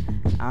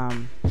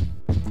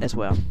as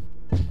well.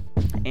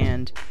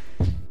 And,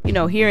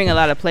 hearing a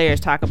lot of players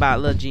talk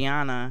about Lil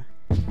Gianna,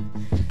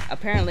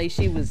 apparently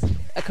she was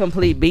a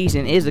complete beast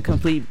and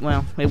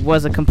it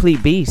was a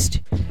complete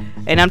beast.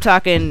 And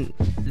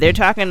they're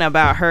talking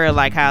about her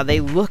like how they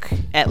look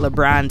at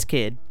LeBron's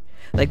kid.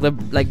 Like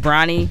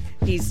Bronny,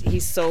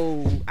 he's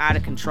so out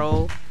of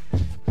control.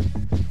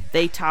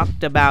 They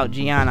talked about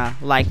Gianna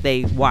like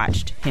they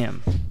watched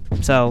him.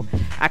 So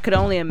I could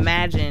only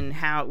imagine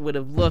how it would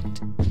have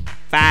looked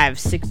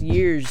 5-6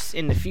 years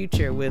in the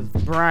future with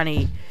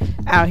Bronny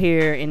out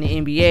here in the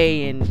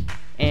NBA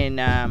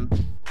and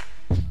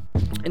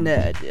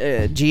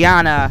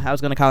Gianna, I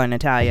was gonna call her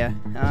Natalia,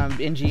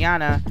 and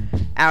Gianna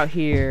out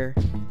here,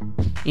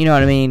 you know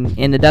what I mean,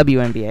 in the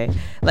WNBA.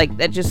 Like,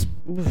 that just,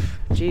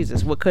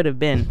 Jesus, what could have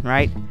been,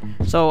 right?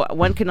 So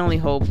one can only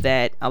hope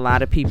that a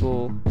lot of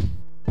people,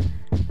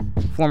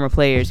 former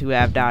players who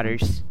have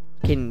daughters,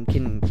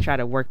 can try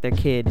to work their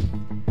kid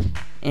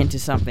into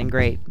something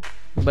great.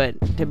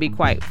 But to be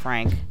quite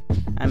frank,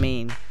 I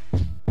mean,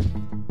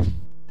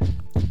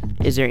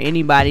 is there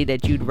anybody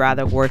that you'd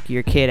rather work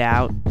your kid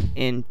out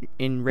and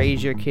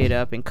raise your kid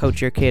up and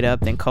coach your kid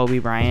up than Kobe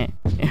Bryant?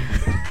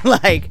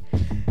 Like,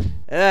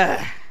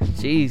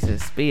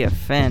 Jesus, be a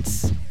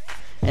fence.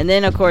 And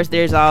then, of course,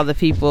 there's all the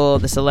people,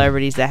 the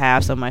celebrities that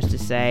have so much to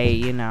say,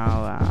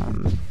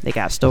 they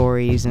got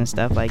stories and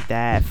stuff like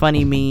that,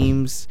 funny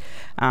memes,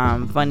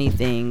 funny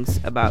things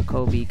about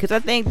Kobe. Because I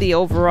think the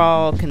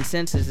overall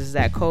consensus is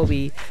that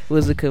Kobe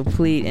was a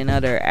complete and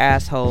utter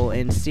asshole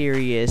and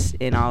serious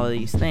in all of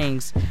these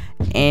things.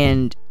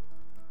 And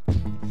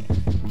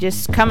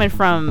just coming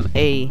from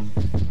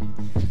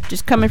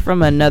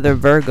another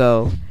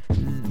Virgo,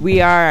 we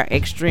are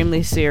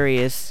extremely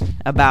serious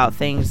about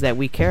things that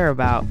we care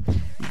about.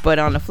 But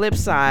on the flip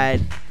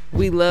side,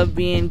 we love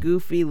being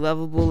goofy,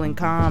 lovable, and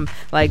calm.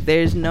 Like,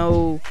 it's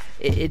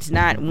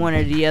not one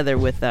or the other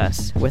with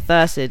us. With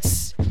us,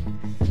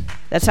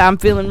 that's how I'm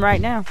feeling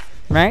right now,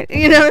 right?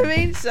 You know what I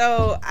mean?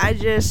 So I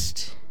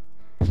just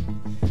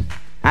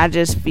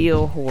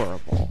feel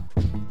horrible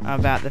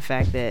about the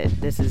fact that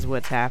this is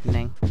what's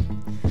happening.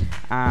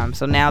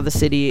 So now the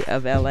city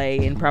of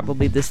LA and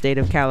probably the state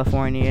of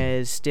California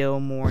is still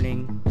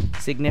mourning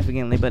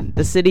significantly, but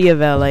the city of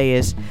LA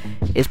is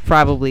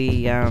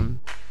probably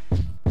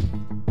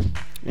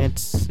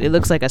it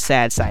looks like a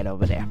sad sight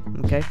over there.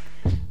 Okay,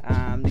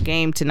 the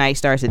game tonight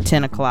starts at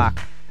 10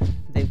 o'clock.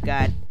 They've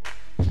got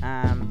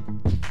a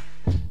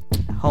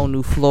whole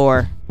new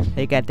floor.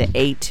 They got the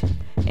 8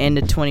 and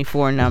the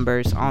 24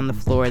 numbers on the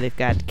floor. They've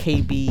got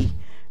KB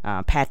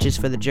patches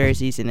for the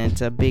jerseys, and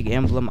it's a big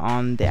emblem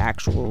on the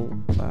actual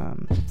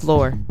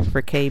floor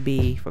for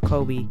KB, for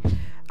Kobe.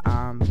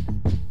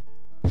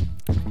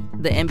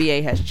 The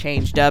NBA has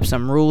changed up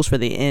some rules for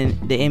the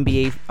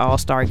NBA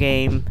All-Star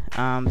Game.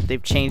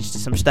 They've changed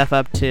some stuff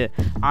up to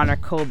honor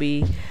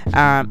Kobe.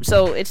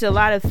 So it's a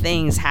lot of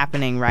things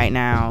happening right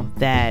now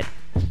that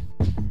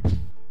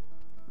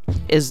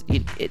is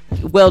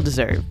well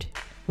deserved.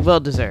 Well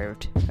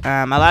deserved.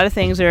 A lot of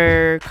things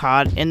are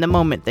caught in the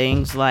moment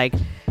things, like,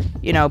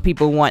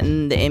 people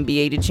wanting the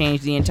NBA to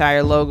change the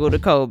entire logo to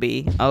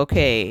Kobe.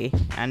 Okay,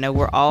 I know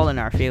we're all in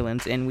our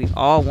feelings and we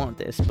all want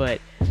this,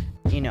 but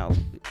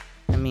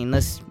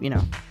let's,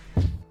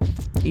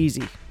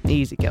 easy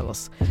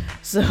killers.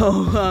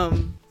 So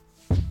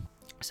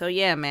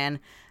yeah, man,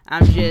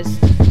 I'm just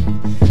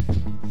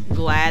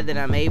glad that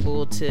I'm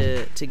able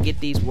to get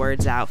these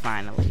words out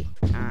finally.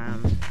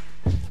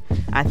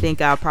 I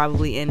think I'll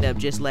probably end up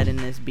just letting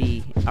this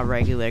be a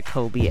regular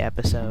Kobe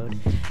episode,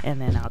 and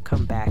then I'll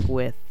come back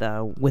with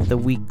the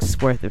week's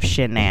worth of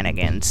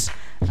shenanigans.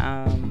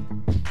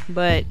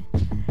 But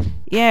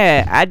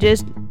yeah, I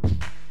just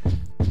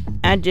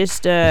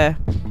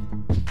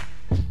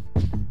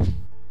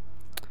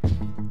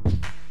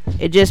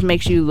it just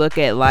makes you look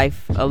at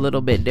life a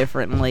little bit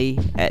differently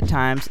at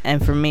times.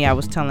 And for me, I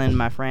was telling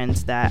my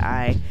friends that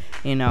I've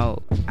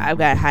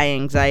got high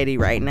anxiety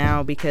right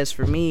now, because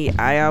for me,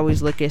 I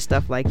always look at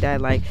stuff like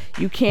that, like,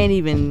 you can't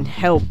even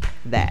help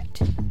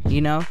that,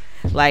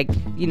 like,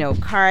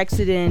 car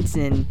accidents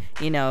and,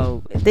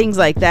 things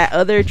like that,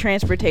 other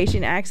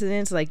transportation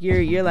accidents, like,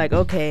 you're like,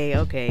 okay,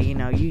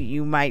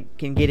 you might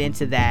can get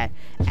into that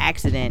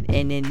accident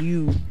and then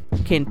you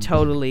can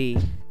totally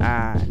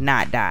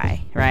not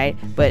die, right?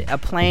 But a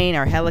plane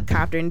or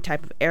helicopter, any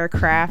type of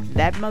aircraft,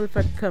 that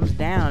motherfucker comes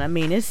down, I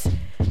mean, it's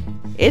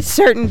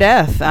certain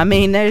death. I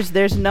mean,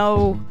 there's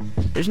no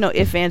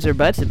ifs, ands, or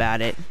buts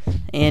about it.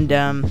 And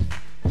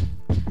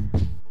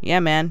yeah,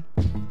 man,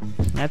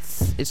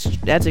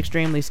 that's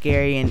extremely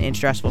scary and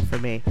stressful for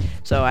me.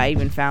 So I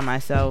even found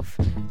myself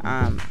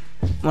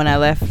when I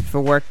left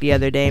for work the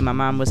other day, my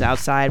mom was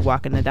outside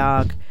walking the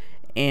dog,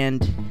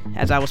 and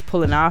as I was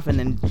pulling off and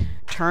then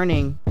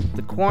turning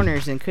the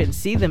corners and couldn't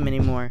see them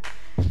anymore,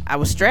 I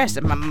was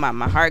stressed.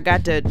 My heart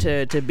got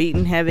to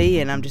beating heavy,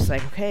 and I'm just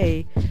like,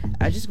 okay,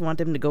 I just want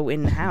them to go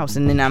in the house,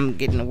 and then I'm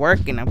getting to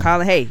work and I'm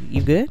calling, hey,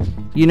 you good?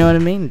 You know what I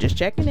mean? Just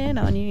checking in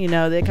on you,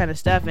 that kind of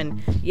stuff.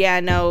 And yeah,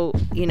 I know,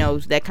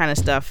 that kind of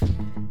stuff.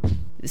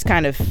 This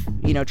kind of,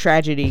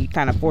 tragedy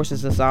kind of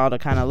forces us all to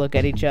kind of look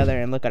at each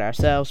other and look at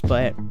ourselves.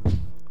 But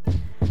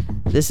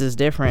this is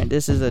different.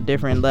 This is a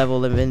different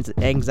level of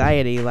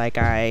anxiety. Like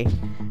I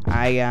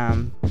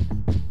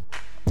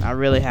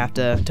really have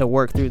to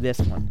work through this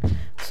one.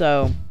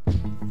 So,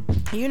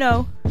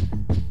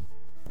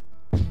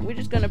 we're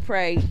just gonna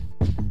pray.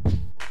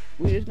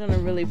 We're just gonna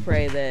really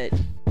pray that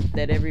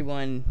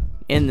everyone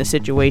in the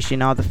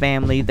situation, all the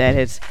family that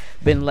has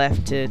been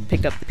left to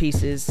pick up the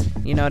pieces,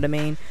 you know what I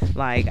mean?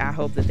 Like, I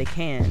hope that they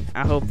can.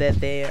 I hope that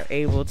they are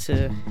able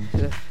to,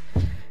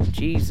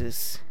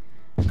 Jesus,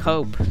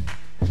 cope.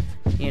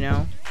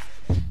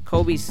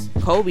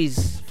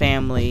 Kobe's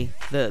family,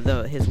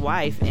 his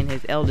wife and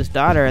his eldest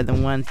daughter are the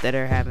ones that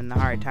are having the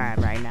hard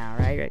time right now,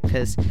 right?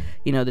 Because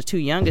the two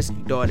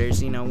youngest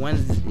daughters,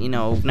 one's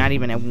not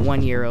even a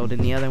 1 year old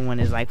and the other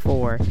one is like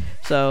 4.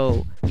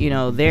 So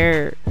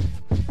the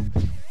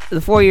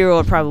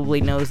 4-year-old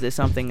probably knows that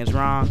something is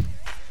wrong,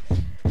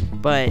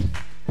 but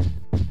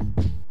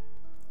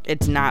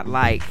it's not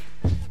like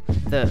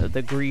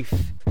the grief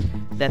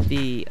that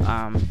the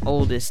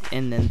oldest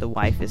and then the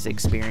wife is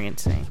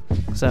experiencing.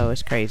 So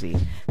it's crazy.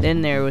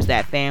 Then there was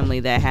that family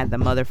that had the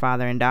mother,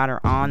 father, and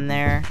daughter on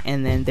there,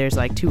 and then there's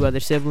like 2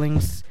 other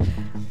siblings.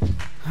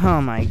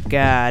 Oh my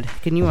God,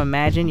 can you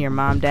imagine your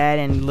mom, dad,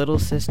 and little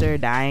sister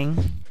dying,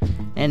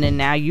 and then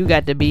now you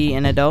got to be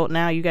an adult?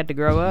 Now you got to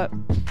grow up.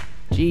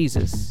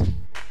 Jesus,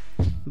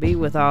 be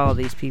with all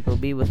these people,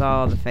 be with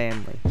all the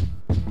family,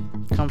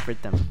 comfort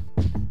them,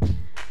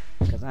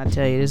 because I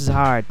tell you, this is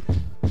hard.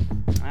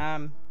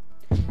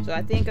 So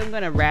I think I'm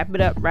gonna wrap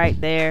it up right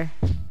there.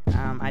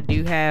 I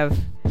do have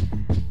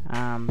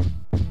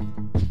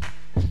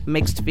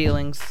mixed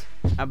feelings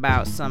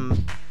about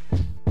some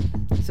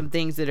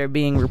things that are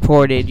being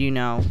reported.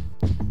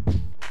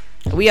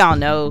 We all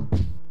know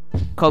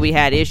Kobe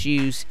had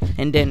issues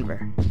in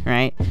Denver,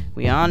 right?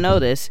 We all know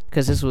this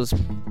because this was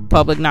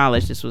public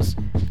knowledge. This was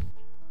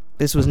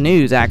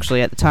news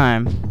actually at the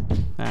time.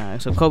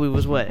 So Kobe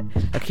was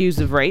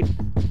accused of rape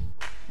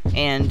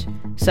and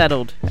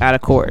settled out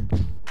of court.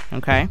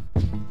 Okay,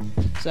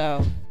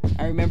 so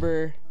I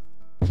remember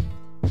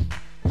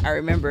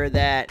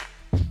that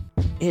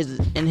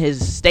in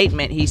his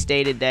statement he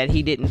stated that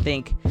he didn't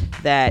think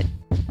that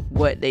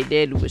what they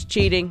did was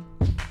cheating.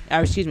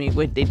 What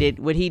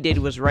he did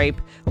was rape,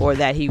 or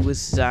that he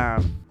was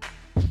the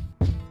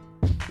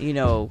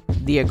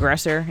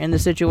aggressor in the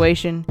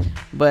situation.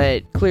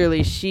 But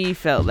clearly she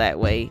felt that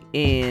way,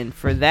 and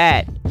for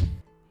that,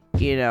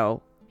 he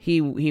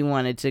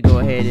wanted to go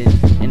ahead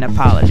and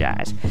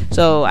apologize.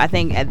 So I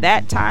think at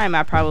that time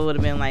I probably would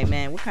have been like,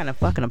 man, what kind of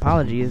fucking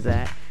apology is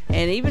that?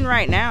 And even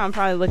right now I'm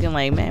probably looking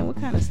like, man, what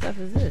kind of stuff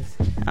is this?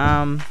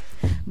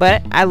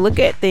 But I look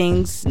at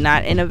things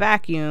not in a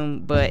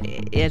vacuum, but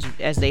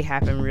as they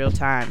happen real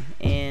time.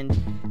 And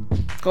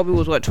Kobe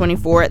was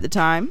 24 at the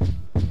time?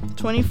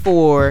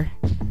 24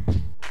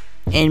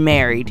 and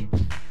married,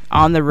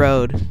 on the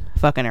road,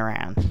 fucking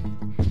around.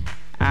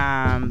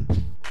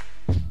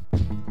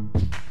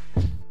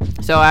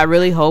 So I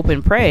really hope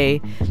and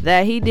pray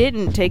that he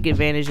didn't take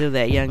advantage of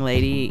that young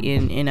lady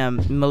in a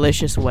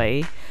malicious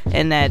way,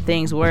 and that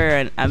things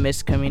were a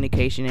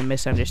miscommunication and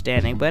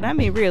misunderstanding. But I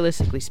mean,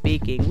 realistically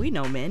speaking, we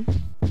know men,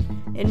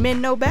 and men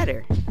know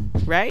better,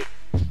 right?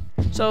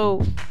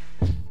 So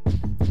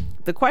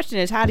the question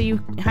is, how do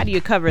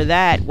you cover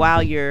that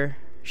while you're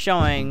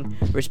showing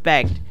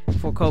respect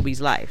for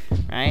Kobe's life,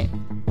 right?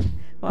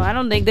 Well, I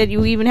don't think that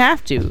you even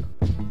have to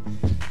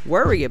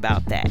worry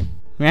about that,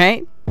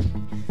 right?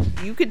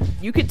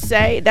 You could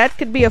say that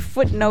could be a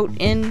footnote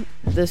in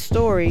the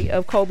story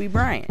of Kobe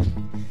Bryant.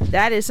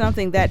 That is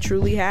something that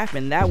truly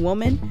happened. That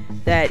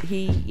woman that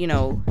he,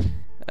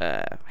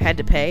 had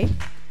to pay,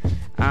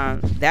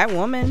 that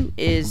woman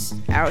is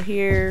out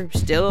here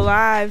still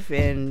alive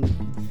and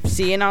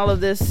seeing all of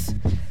this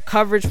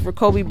coverage for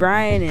Kobe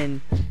Bryant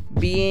and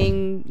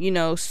being,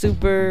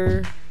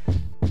 super.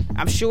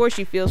 I'm sure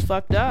she feels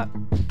fucked up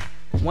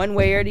one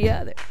way or the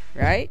other,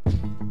 right?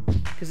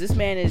 Because this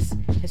man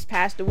has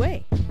passed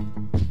away.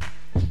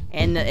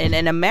 And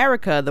in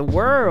America, the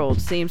world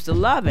seems to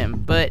love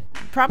him, but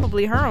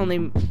probably her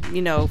only,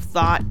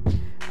 thought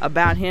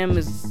about him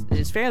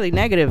is fairly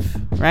negative,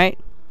 right?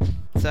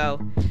 So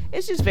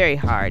it's just very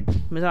hard.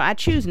 So I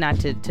choose not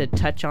to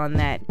touch on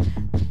that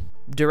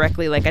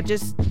directly. Like,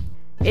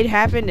 it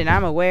happened and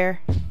I'm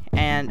aware,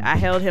 and I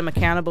held him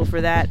accountable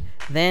for that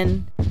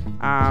then.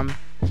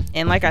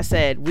 And like I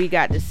said, we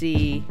got to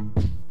see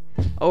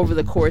over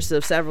the course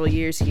of several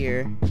years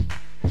here,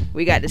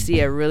 we got to see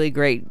a really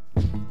great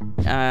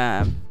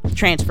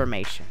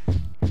transformation.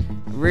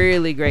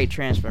 Really great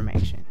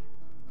transformation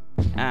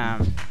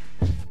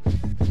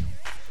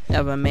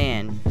of a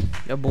man,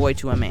 a boy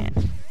to a man.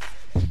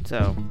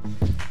 So,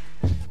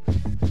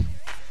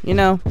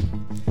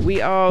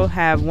 we all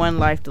have one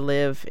life to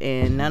live,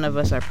 and none of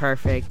us are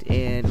perfect,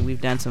 and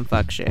we've done some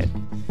fuck shit.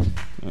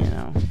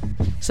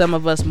 Some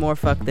of us more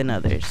fucked than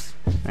others,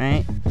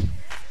 right?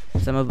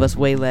 Some of us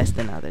way less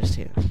than others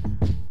too.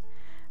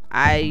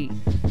 I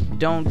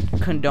don't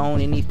condone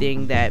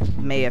anything that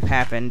may have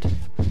happened.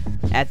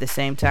 At the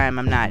same time,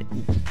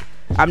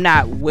 I'm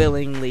not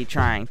willingly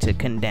trying to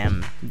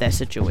condemn that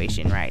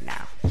situation right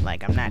now.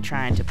 Like, I'm not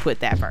trying to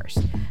put that first.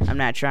 I'm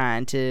not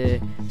trying to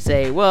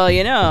say, well,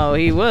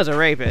 he was a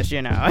rapist,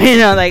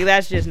 like,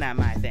 that's just not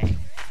my thing.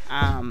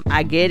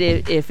 I get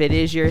it if it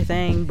is your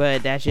thing,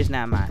 but that's just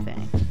not my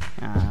thing.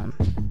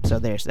 So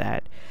there's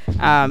that.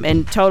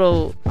 And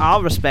total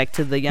all respect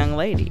to the young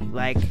lady.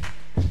 Like,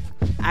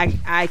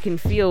 I can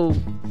feel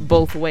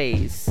both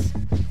ways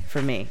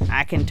for me.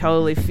 I can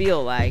totally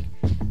feel like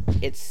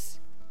it's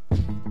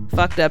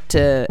fucked up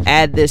to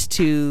add this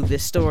to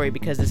this story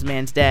because this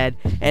man's dead,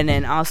 and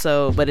then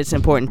also, but it's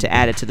important to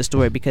add it to the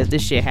story because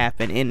this shit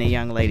happened and the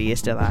young lady is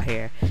still out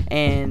here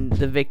and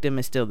the victim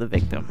is still the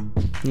victim,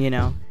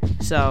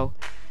 so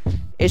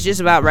it's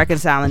just about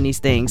reconciling these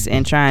things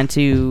and trying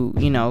to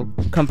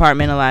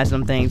compartmentalize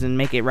them things and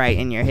make it right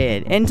in your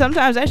head. And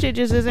sometimes that shit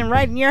just isn't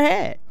right in your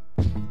head.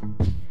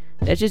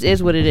 That just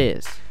is what it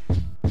is.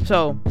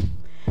 So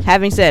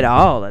having said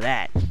all of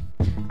that,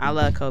 I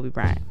love Kobe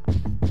Bryant.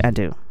 I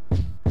do.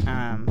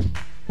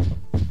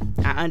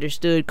 I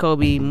understood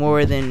Kobe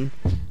more than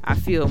I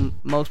feel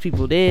most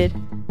people did.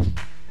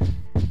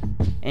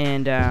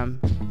 And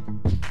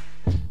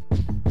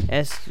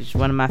that's just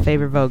one of my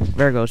favorite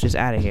Virgos just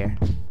out of here.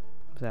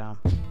 So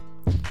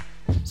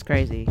it's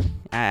crazy.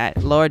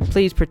 Lord,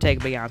 please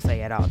protect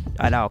Beyonce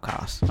at all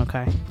costs.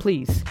 Okay,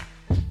 please.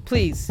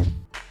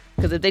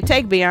 Because if they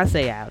take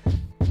Beyonce out,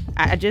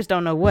 I just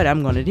don't know what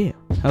I'm gonna do.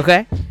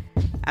 Okay.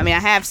 I mean, I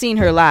have seen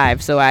her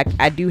live, so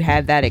I do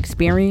have that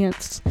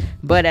experience.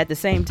 But at the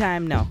same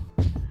time, no.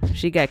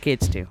 She got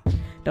kids too.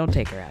 Don't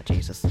take her out,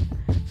 Jesus.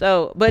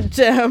 So, but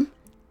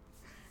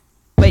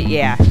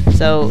yeah.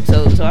 So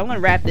I'm gonna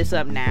wrap this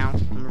up now.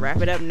 I'm gonna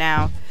wrap it up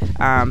now.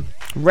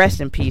 Rest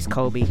in peace,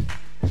 Kobe.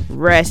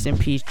 Rest in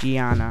peace,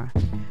 Gianna.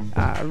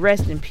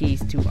 Rest in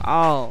peace to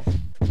all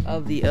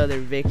of the other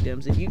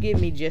victims. If you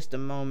give me just a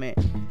moment,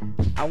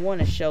 I want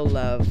to show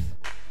love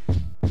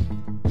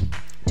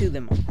to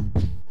them all.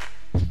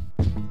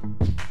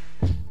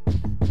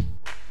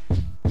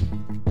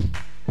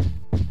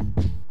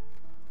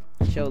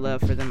 Show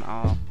love for them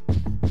all.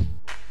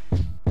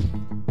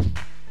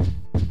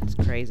 It's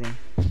crazy.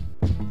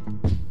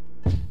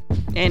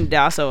 And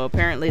also,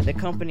 apparently, the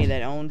company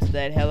that owns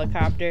that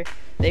helicopter,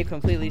 they've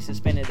completely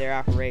suspended their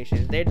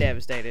operations. They're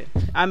devastated.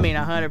 I mean,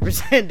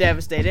 100%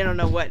 devastated. They don't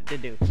know what to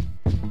do.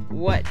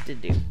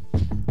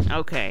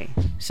 Okay,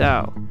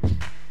 so,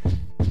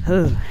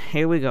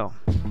 here we go.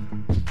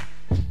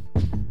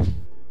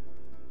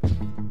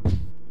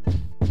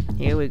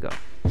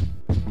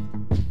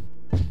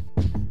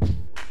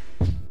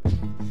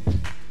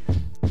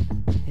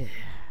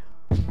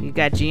 You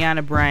got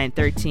Gianna Bryant,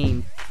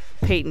 13.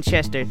 Peyton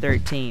Chester,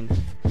 13.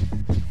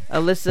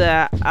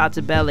 Alyssa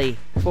Altobelli,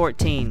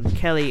 14.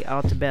 Kelly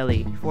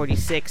Altobelli,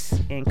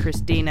 46. And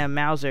Christina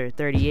Mauser,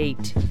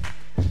 38.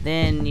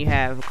 Then you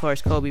have, of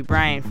course, Kobe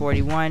Bryant,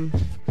 41.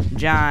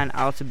 John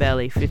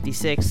Altobelli,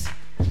 56.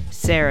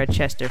 Sarah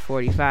Chester,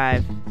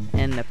 45.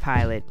 And the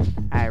pilot,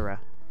 Ira,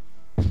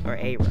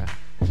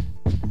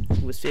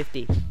 who was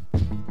 50.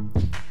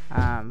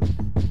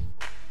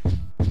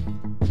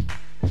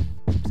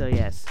 So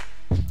yes,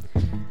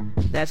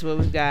 that's what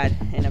we've got.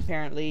 And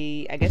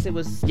apparently, I guess it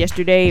was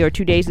yesterday or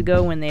 2 days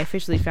ago when they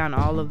officially found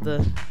all of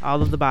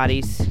the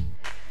bodies,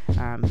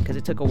 because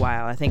it took a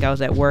while. I think I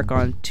was at work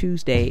on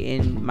Tuesday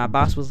and my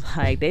boss was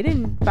like, they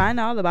didn't find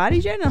all the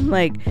bodies yet? And I'm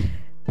like,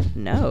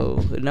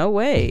 no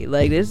way.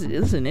 Like,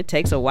 listen, it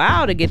takes a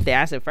while to get there.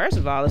 I said, first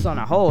of all, it's on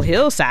a whole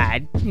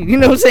hillside. You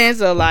know what I'm saying?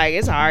 So, like,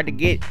 it's hard to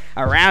get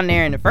around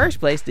there in the first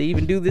place to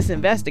even do this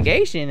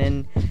investigation.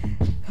 And,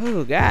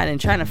 oh, God,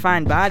 and trying to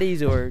find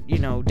bodies or,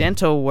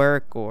 dental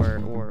work or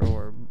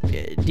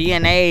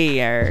DNA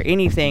or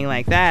anything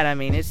like that. I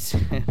mean, it's,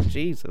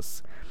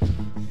 Jesus.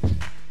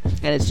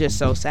 And it's just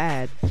so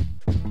sad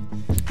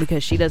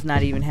because she does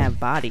not even have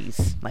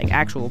bodies, like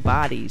actual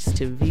bodies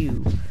to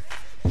view.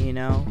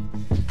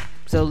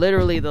 So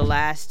literally the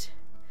last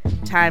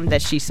time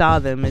that she saw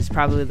them is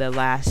probably the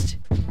last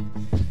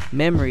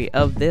memory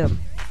of them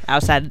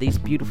outside of these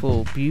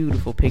beautiful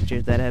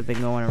pictures that have been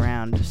going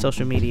around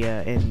social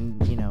media and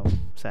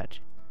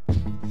such.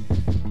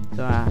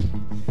 So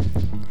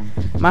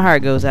my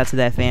heart goes out to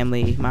that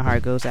family. My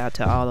heart goes out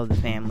to all of the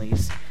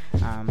families,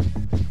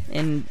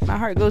 and my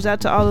heart goes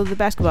out to all of the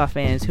basketball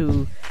fans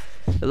who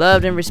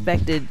loved and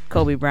respected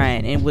Kobe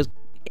Bryant and was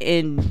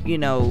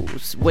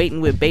waiting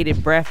with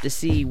bated breath to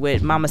see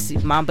what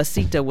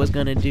Mambacita was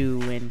gonna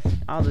do and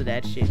all of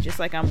that shit. Just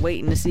like I'm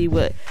waiting to see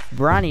what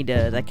Bronny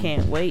does. I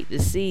can't wait to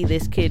see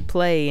this kid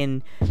play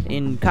in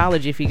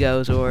college if he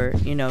goes, or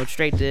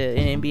straight to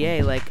an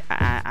NBA. Like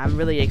I'm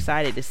really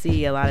excited to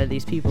see a lot of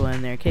these people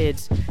and their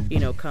kids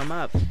come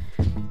up.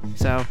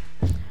 So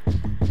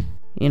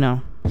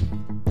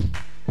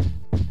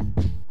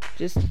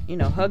just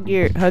hug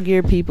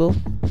your people,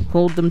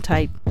 hold them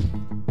tight.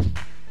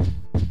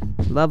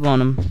 love on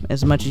them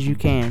as much as you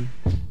can,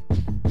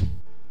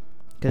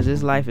 because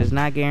this life is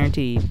not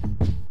guaranteed.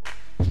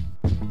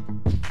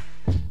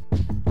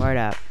 Word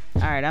up.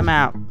 Alright, I'm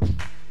out.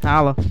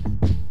 Holla.